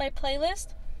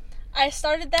playlist? I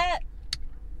started that,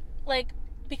 like,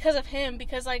 because of him.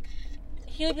 Because, like,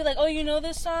 he would be like, oh, you know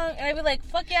this song? And I'd be like,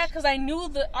 fuck yeah, because I knew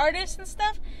the artist and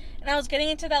stuff. And I was getting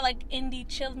into that, like, indie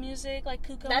chill music, like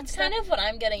Kuko. That's kind of what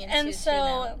I'm getting into, and so, too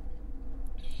now.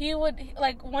 He would,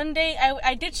 like, one day,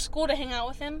 I ditched school to hang out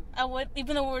with him. I would,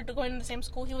 even though we were going to the same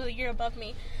school. He was a year above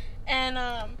me. And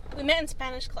we met in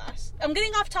Spanish class. I'm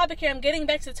getting off topic here. I'm getting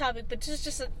back to the topic, but this is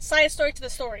just a side story to the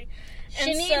story. And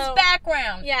she needs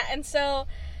background. Yeah, and so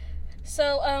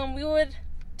we would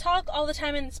talk all the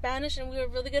time in Spanish, and we were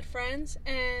really good friends.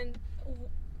 And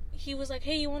he was like,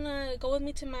 "Hey, you wanna go with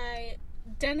me to my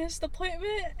dentist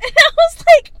appointment?" And I was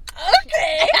like,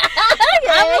 "Okay."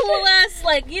 I'm a little less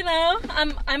like, you know,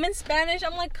 I'm in Spanish.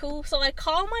 I'm like, cool. So I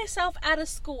call myself out of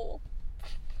school.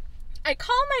 I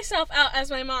call myself out as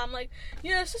my mom, like,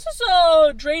 yes, this is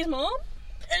Drey's mom,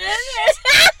 and then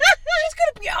she's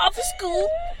gonna be off of school.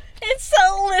 And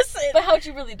so listen. But how'd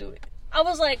you really do it? I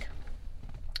was like,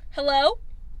 hello?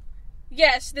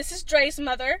 Yes, this is Drey's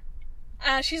mother.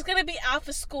 She's gonna be out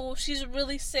of school. She's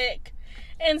really sick.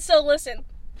 And so listen.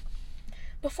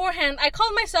 Beforehand, I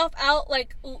called myself out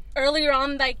like earlier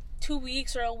on, like 2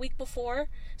 weeks or a week before.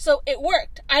 So it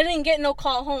worked. I didn't get no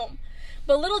call home.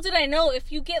 But little did I know,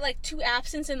 if you get like 2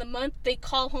 absence in the month, they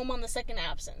call home on the second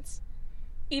absence,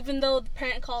 even though the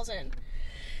parent calls in.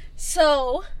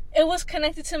 So it was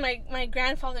connected to my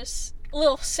grandfather's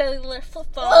little cellular flip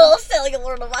phone. Little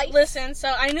cellular device. Listen,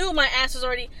 so I knew my ass was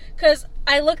already, because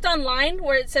I looked online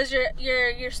where it says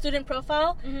your student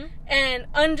profile, mm-hmm. and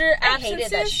under absences, I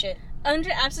hated that shit. Under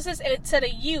absences, it said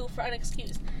a U for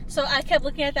unexcused. So I kept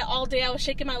looking at that all day. I was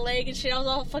shaking my leg and shit. I was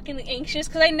all fucking anxious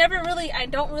because I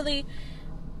don't really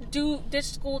ditch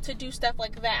school to do stuff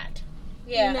like that.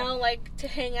 Yeah. You know, like to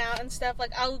hang out and stuff.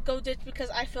 Like I'll go ditch because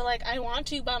I feel like I want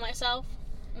to by myself.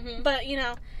 Mm-hmm. But, you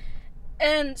know,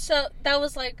 and so that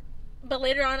was like, but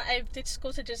later on I ditched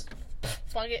school to just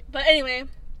fuck it. But anyway,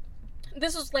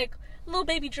 this was like little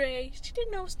baby Drey. She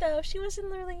didn't know stuff. She wasn't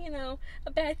really, you know,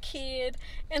 a bad kid.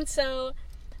 And so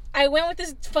I went with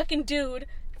this fucking dude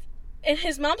in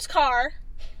his mom's car,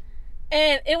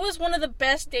 and it was one of the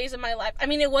best days of my life. I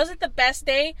mean, it wasn't the best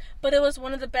day, but it was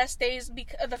one of the best days,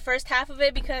 the first half of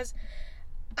it, because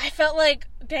I felt like,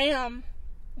 damn,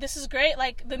 this is great.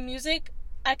 Like, the music,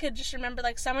 I could just remember,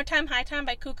 like, Summertime, High Time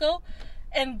by Kuko,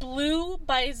 and Blue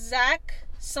by Zach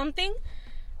something.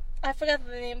 I forgot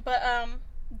the name, but,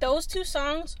 those 2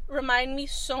 songs remind me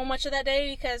so much of that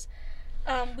day, because,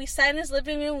 we sat in his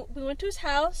living room, we went to his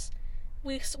house,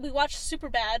 we watched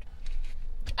Superbad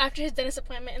after his dentist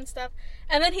appointment and stuff,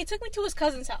 and then he took me to his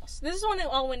cousin's house. This is when it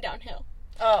all went downhill.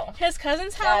 Oh. His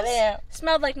cousin's house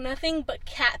smelled like nothing but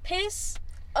cat piss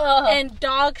Oh. and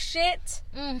dog shit,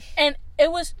 and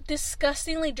it was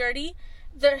disgustingly dirty.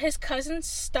 His cousins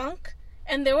stunk,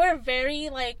 and they were very,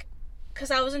 like,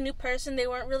 because I was a new person, they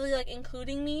weren't really, like,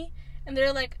 including me, and they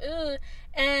were like, ugh,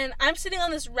 and I'm sitting on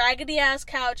this raggedy-ass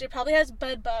couch, it probably has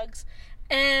bed bugs,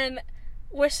 and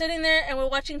we're sitting there, and we're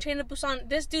watching Train to Busan.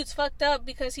 This dude's fucked up,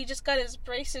 because he just got his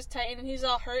braces tightened, and he's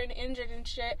all hurt and injured and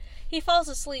shit. He falls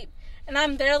asleep, and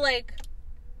I'm there like,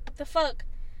 the fuck?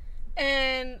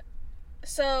 And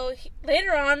so,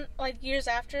 later on, like, years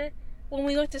after, when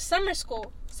we went to summer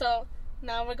school, so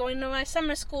now we're going to my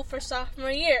summer school for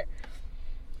sophomore year,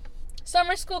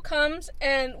 summer school comes,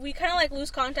 and we kind of, like,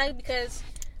 lose contact because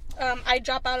I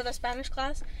drop out of the Spanish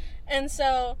class. And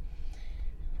so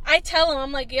I tell him,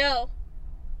 I'm like, yo,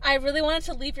 I really wanted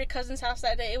to leave your cousin's house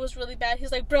that day. It was really bad.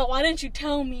 He's like, bro, why didn't you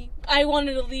tell me? I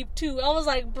wanted to leave too. I was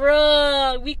like,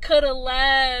 bro, we could have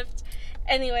left.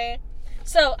 Anyway,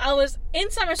 so I was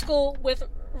in summer school with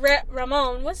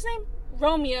Ramon. What's his name?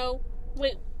 Romeo.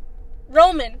 Wait,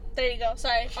 Roman. There you go.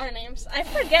 Sorry, our names. I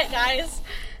forget, guys.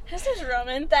 His name's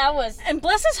Roman. And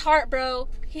bless his heart, bro.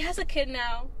 He has a kid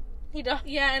now. He does.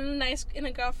 Yeah, and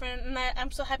a girlfriend, and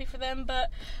I'm so happy for them.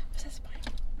 But what's that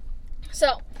point?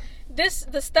 So the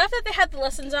stuff that they had the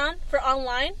lessons on for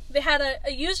online, they had a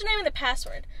username and a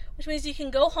password, which means you can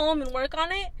go home and work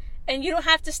on it, and you don't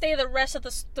have to stay the rest of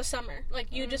the summer. Like,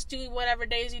 you just do whatever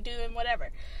days you do and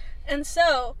whatever. And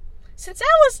so, since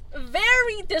I was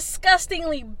very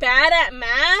disgustingly bad at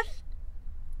math,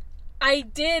 I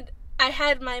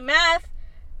had my math,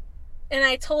 and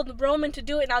I told Roman to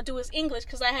do it, and I'll do his English,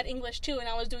 because I had English too, and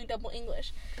I was doing double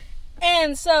English.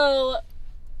 And so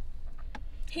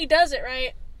he does it,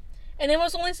 right? And it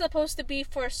was only supposed to be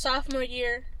for sophomore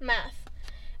year math.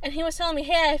 And he was telling me,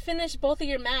 hey, I finished both of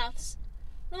your maths.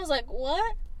 And I was like,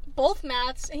 what? Both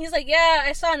maths? And he's like, yeah,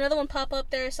 I saw another one pop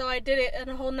up there, so I did it in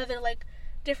a whole nother, like,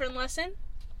 different lesson.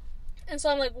 And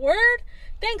so I'm like, word?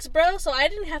 Thanks, bro. So I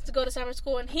didn't have to go to summer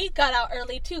school, and he got out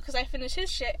early, too, because I finished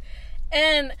his shit.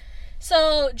 And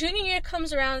so junior year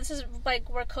comes around. This is, like,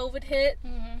 where COVID hit.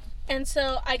 Mm-hmm. And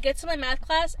so I get to my math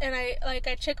class, and I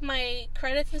check my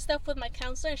credits and stuff with my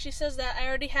counselor, and she says that I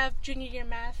already have junior year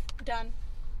math done.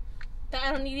 That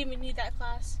I don't even need that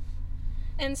class.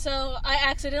 And so I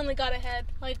accidentally got ahead.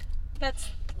 Like,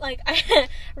 that's, like,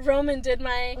 Roman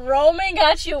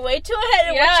got you way too ahead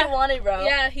of what you wanted, bro.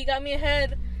 Yeah, he got me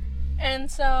ahead.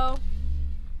 And so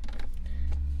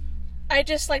I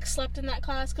just, like, slept in that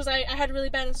class, because I had really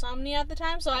bad insomnia at the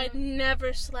time, so I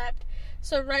never slept.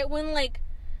 So right when, like,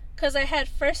 because I had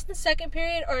first and second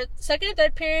period, or second and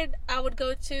third period, I would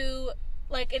go to,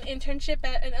 like, an internship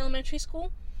at an elementary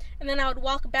school. And then I would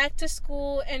walk back to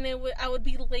school, and I would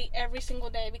be late every single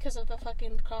day because of the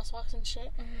fucking crosswalks and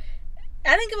shit. Mm-hmm.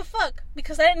 I didn't give a fuck,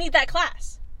 because I didn't need that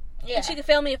class. Yeah. And she could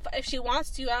fail me if she wants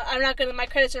to. I'm not gonna, my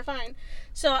credits are fine.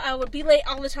 So I would be late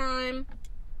all the time.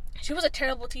 She was a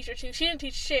terrible teacher, too. She didn't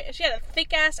teach shit. She had a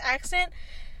thick-ass accent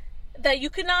that you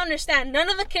could not understand. None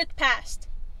of the kids passed.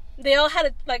 They all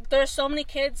had, there are so many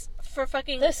kids for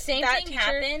fucking the same thing teacher.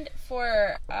 Happened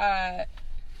for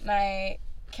my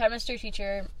chemistry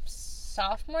teacher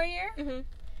sophomore year. Mm-hmm.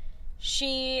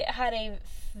 She had a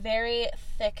very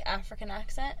thick African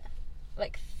accent.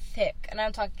 Like, thick. And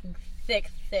I'm talking thick.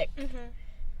 Mm-hmm.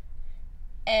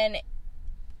 And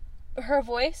her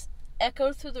voice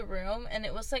echoed through the room, and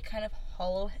it was, like, kind of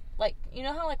hollow. Like, you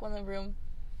know how, like, when the room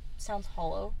sounds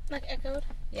hollow? Like, echoed?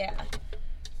 Yeah.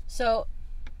 So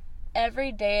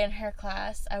every day in her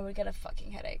class, I would get a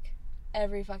fucking headache.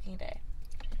 Every fucking day.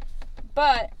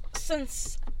 But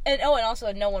and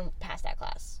also no one passed that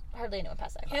class. Hardly anyone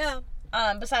passed that class.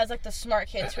 Yeah. Besides, like, the smart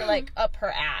kids who are, like, up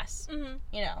her ass. Mm-hmm.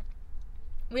 You know.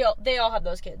 They all have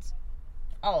those kids.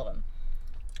 All of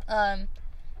them.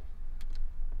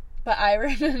 But I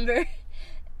remember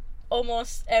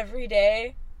almost every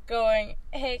day going,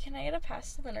 hey, can I get a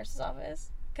pass to the nurse's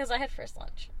office? Because I had first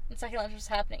lunch. And second lunch was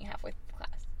happening halfway through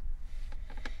class.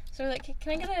 So we're like, hey,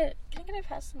 can I get a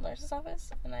pass to the nurse's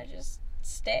office? And I just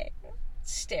stay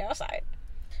outside.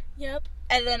 Yep.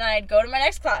 And then I'd go to my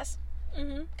next class.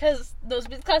 Mm-hmm. Because those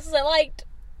would be the classes I liked.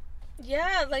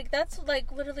 Yeah, like, that's,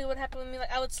 like, literally what happened with me.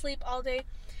 Like, I would sleep all day.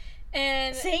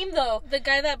 And same, though. The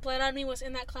guy that bled on me was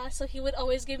in that class, so he would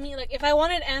always give me, like, if I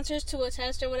wanted answers to a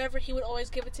test or whatever, he would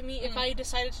always give it to me if I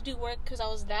decided to do work because I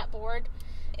was that bored.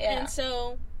 Yeah. And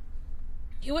so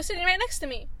he was sitting right next to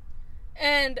me.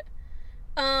 And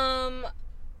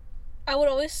I would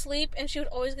always sleep, and she would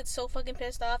always get so fucking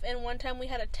pissed off. And one time we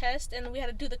had a test, and we had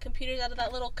to do the computers out of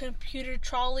that little computer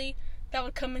trolley that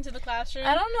would come into the classroom.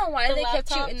 I don't know why they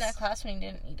kept you in that class when you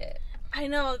didn't need it. I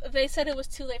know. They said it was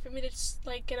too late for me to just,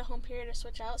 like, get a home period or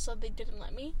switch out, so they didn't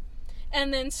let me.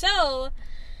 And then so,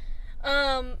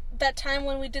 that time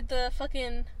when we did the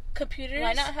fucking computers.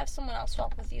 Why not have someone else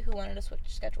swap with you who wanted to switch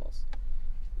schedules?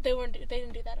 They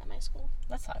didn't do that at my school.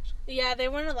 That sucks. Yeah, they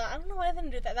weren't allowed. I don't know why they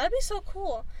didn't do that. That'd be so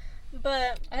cool.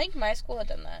 But I think my school had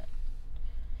done that.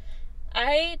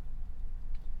 I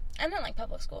didn't like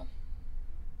public school.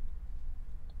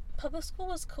 Public school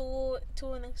was cool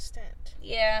to an extent.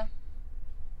 Yeah.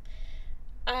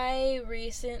 I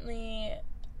recently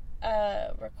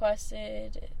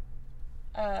requested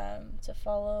to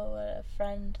follow a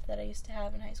friend that I used to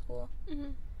have in high school.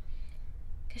 Mm-hmm.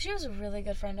 Because she was a really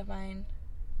good friend of mine.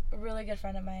 a really good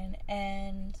friend of mine,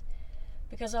 and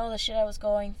because of all the shit I was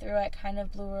going through, I kind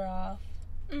of blew her off.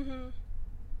 Mm-hmm.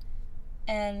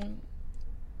 And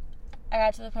I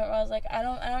got to the point where I was like, I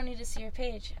don't need to see your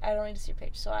page. I don't need to see your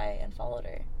page. So I unfollowed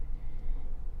her.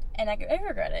 And I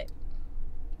regret it.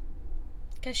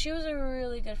 Because she was a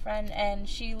really good friend, and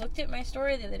she looked at my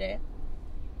story the other day.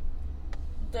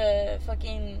 The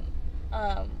fucking,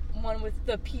 one with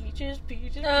the peaches.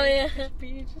 Oh, yeah.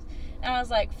 Peaches. And I was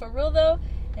like, for real though?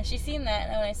 And she seen that,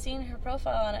 and when I seen her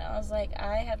profile on it, I was like,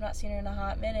 I have not seen her in a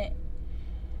hot minute.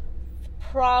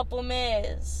 Problem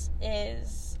is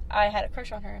I had a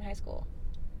crush on her in high school.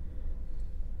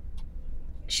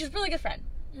 She was a really good friend.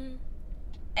 Mm.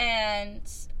 And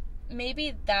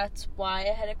maybe that's why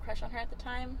I had a crush on her at the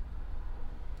time.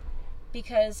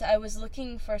 Because I was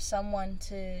looking for someone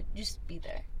to just be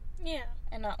there. Yeah.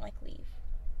 And not, like, leave.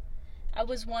 I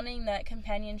was wanting that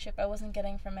companionship I wasn't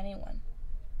getting from anyone.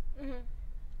 Mm-hmm.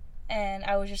 And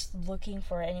I was just looking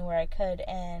for it anywhere I could.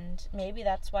 And maybe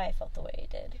that's why I felt the way I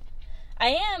did.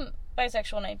 I am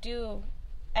bisexual, and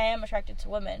I am attracted to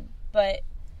women, but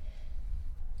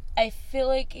I feel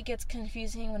like it gets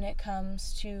confusing when it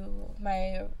comes to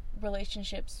my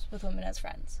relationships with women as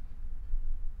friends.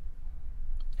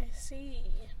 I see.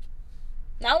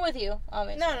 Not with you,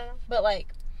 obviously. No. But,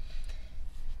 like,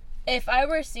 if I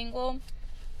were single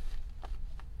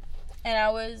and I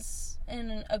was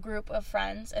in a group of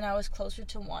friends and I was closer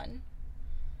to one,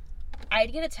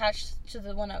 I'd get attached to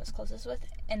the one I was closest with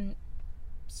and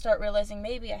start realizing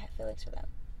maybe I have feelings for them.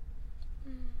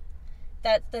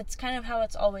 Mm. That's kind of how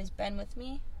it's always been with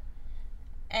me.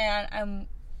 And I'm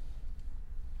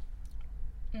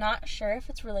not sure if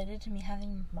it's related to me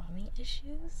having mommy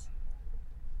issues.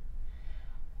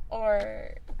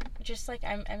 Or just like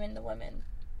I'm into women.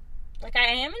 Like I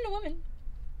am into women.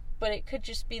 But it could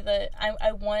just be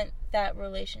I want that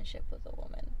relationship with a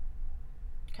woman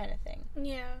kind of thing.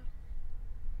 Yeah.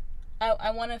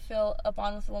 I want to feel a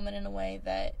bond with a woman in a way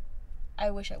that I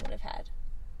wish I would have had,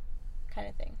 kind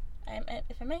of thing.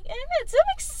 Does that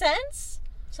make sense?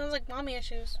 Sounds like mommy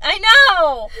issues. I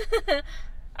know!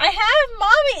 I have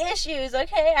mommy issues,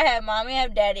 okay? I have mommy, I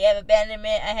have daddy, I have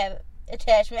abandonment, I have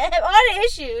attachment, I have all the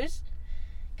issues.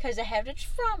 Because I have the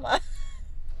trauma.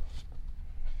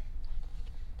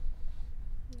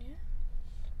 Yeah.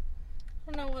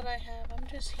 I don't know what I have. I'm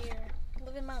just here,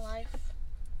 living my life.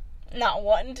 Not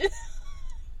wanting to.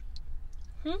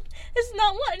 It's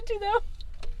not wanting to, though.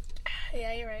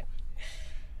 Yeah, you're right.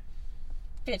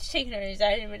 Bitch taking her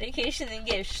anxiety medication and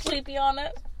getting sleepy on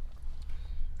it.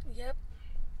 Yep.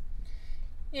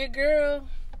 Your girl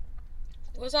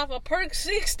was off a perk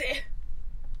 60.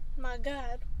 My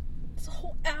God. It's a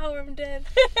whole hour, I'm dead.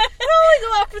 I only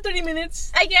go out for 30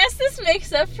 minutes. I guess this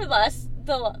makes up for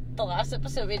the last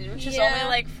episode we did, which is only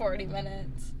like 40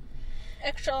 minutes.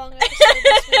 Extra long episode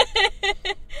this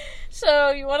week.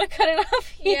 So, you want to cut it off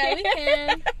here? Yeah, we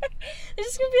can. There's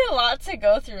just going to be a lot to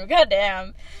go through.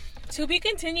 Goddamn. To be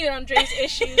continued on Drey's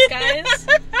issues, guys.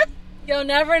 You'll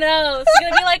never know. It's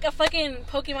going to be like a fucking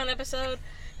Pokemon episode.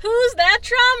 Who's that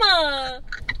trauma?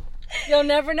 You'll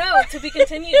never know. To be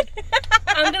continued.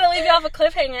 I'm going to leave you off a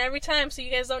cliffhanger every time so you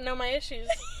guys don't know my issues.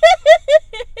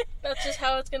 That's just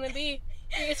how it's going to be.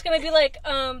 It's going to be like,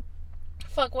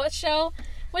 what show?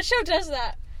 What show does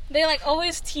that? They, like,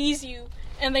 always tease you,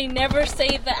 and they never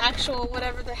say the actual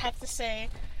whatever they have to say.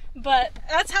 But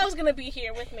that's how it's gonna be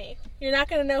here with me. You're not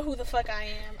gonna know who the fuck I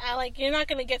am. You're not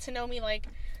gonna get to know me like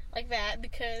that,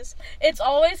 because it's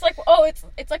always like,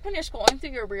 it's like when you're scrolling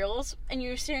through your reels, and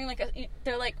you're seeing, like,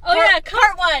 they're like,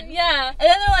 part 1. Yeah. And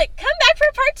then they're like, come back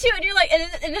for part 2, and you're like, and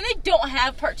then they don't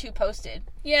have part 2 posted.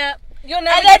 Yeah. You'll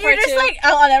never and get then you're part just 2. like,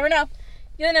 I'll never know.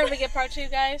 You'll never get part 2,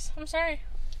 guys. I'm sorry.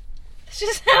 It's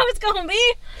just how it's gonna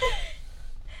be.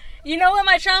 You know what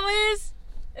my trauma is?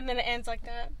 And then it ends like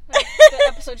that. Like, the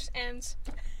episode just ends.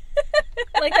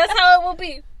 Like, that's how it will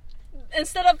be.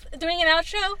 Instead of doing an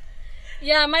outro,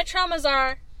 yeah, my traumas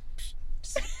are...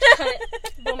 Just cut it.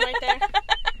 Boom, right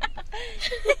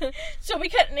there. So we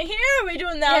cutting it here, or are we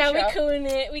doing the outro?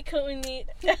 Yeah, we cutting it.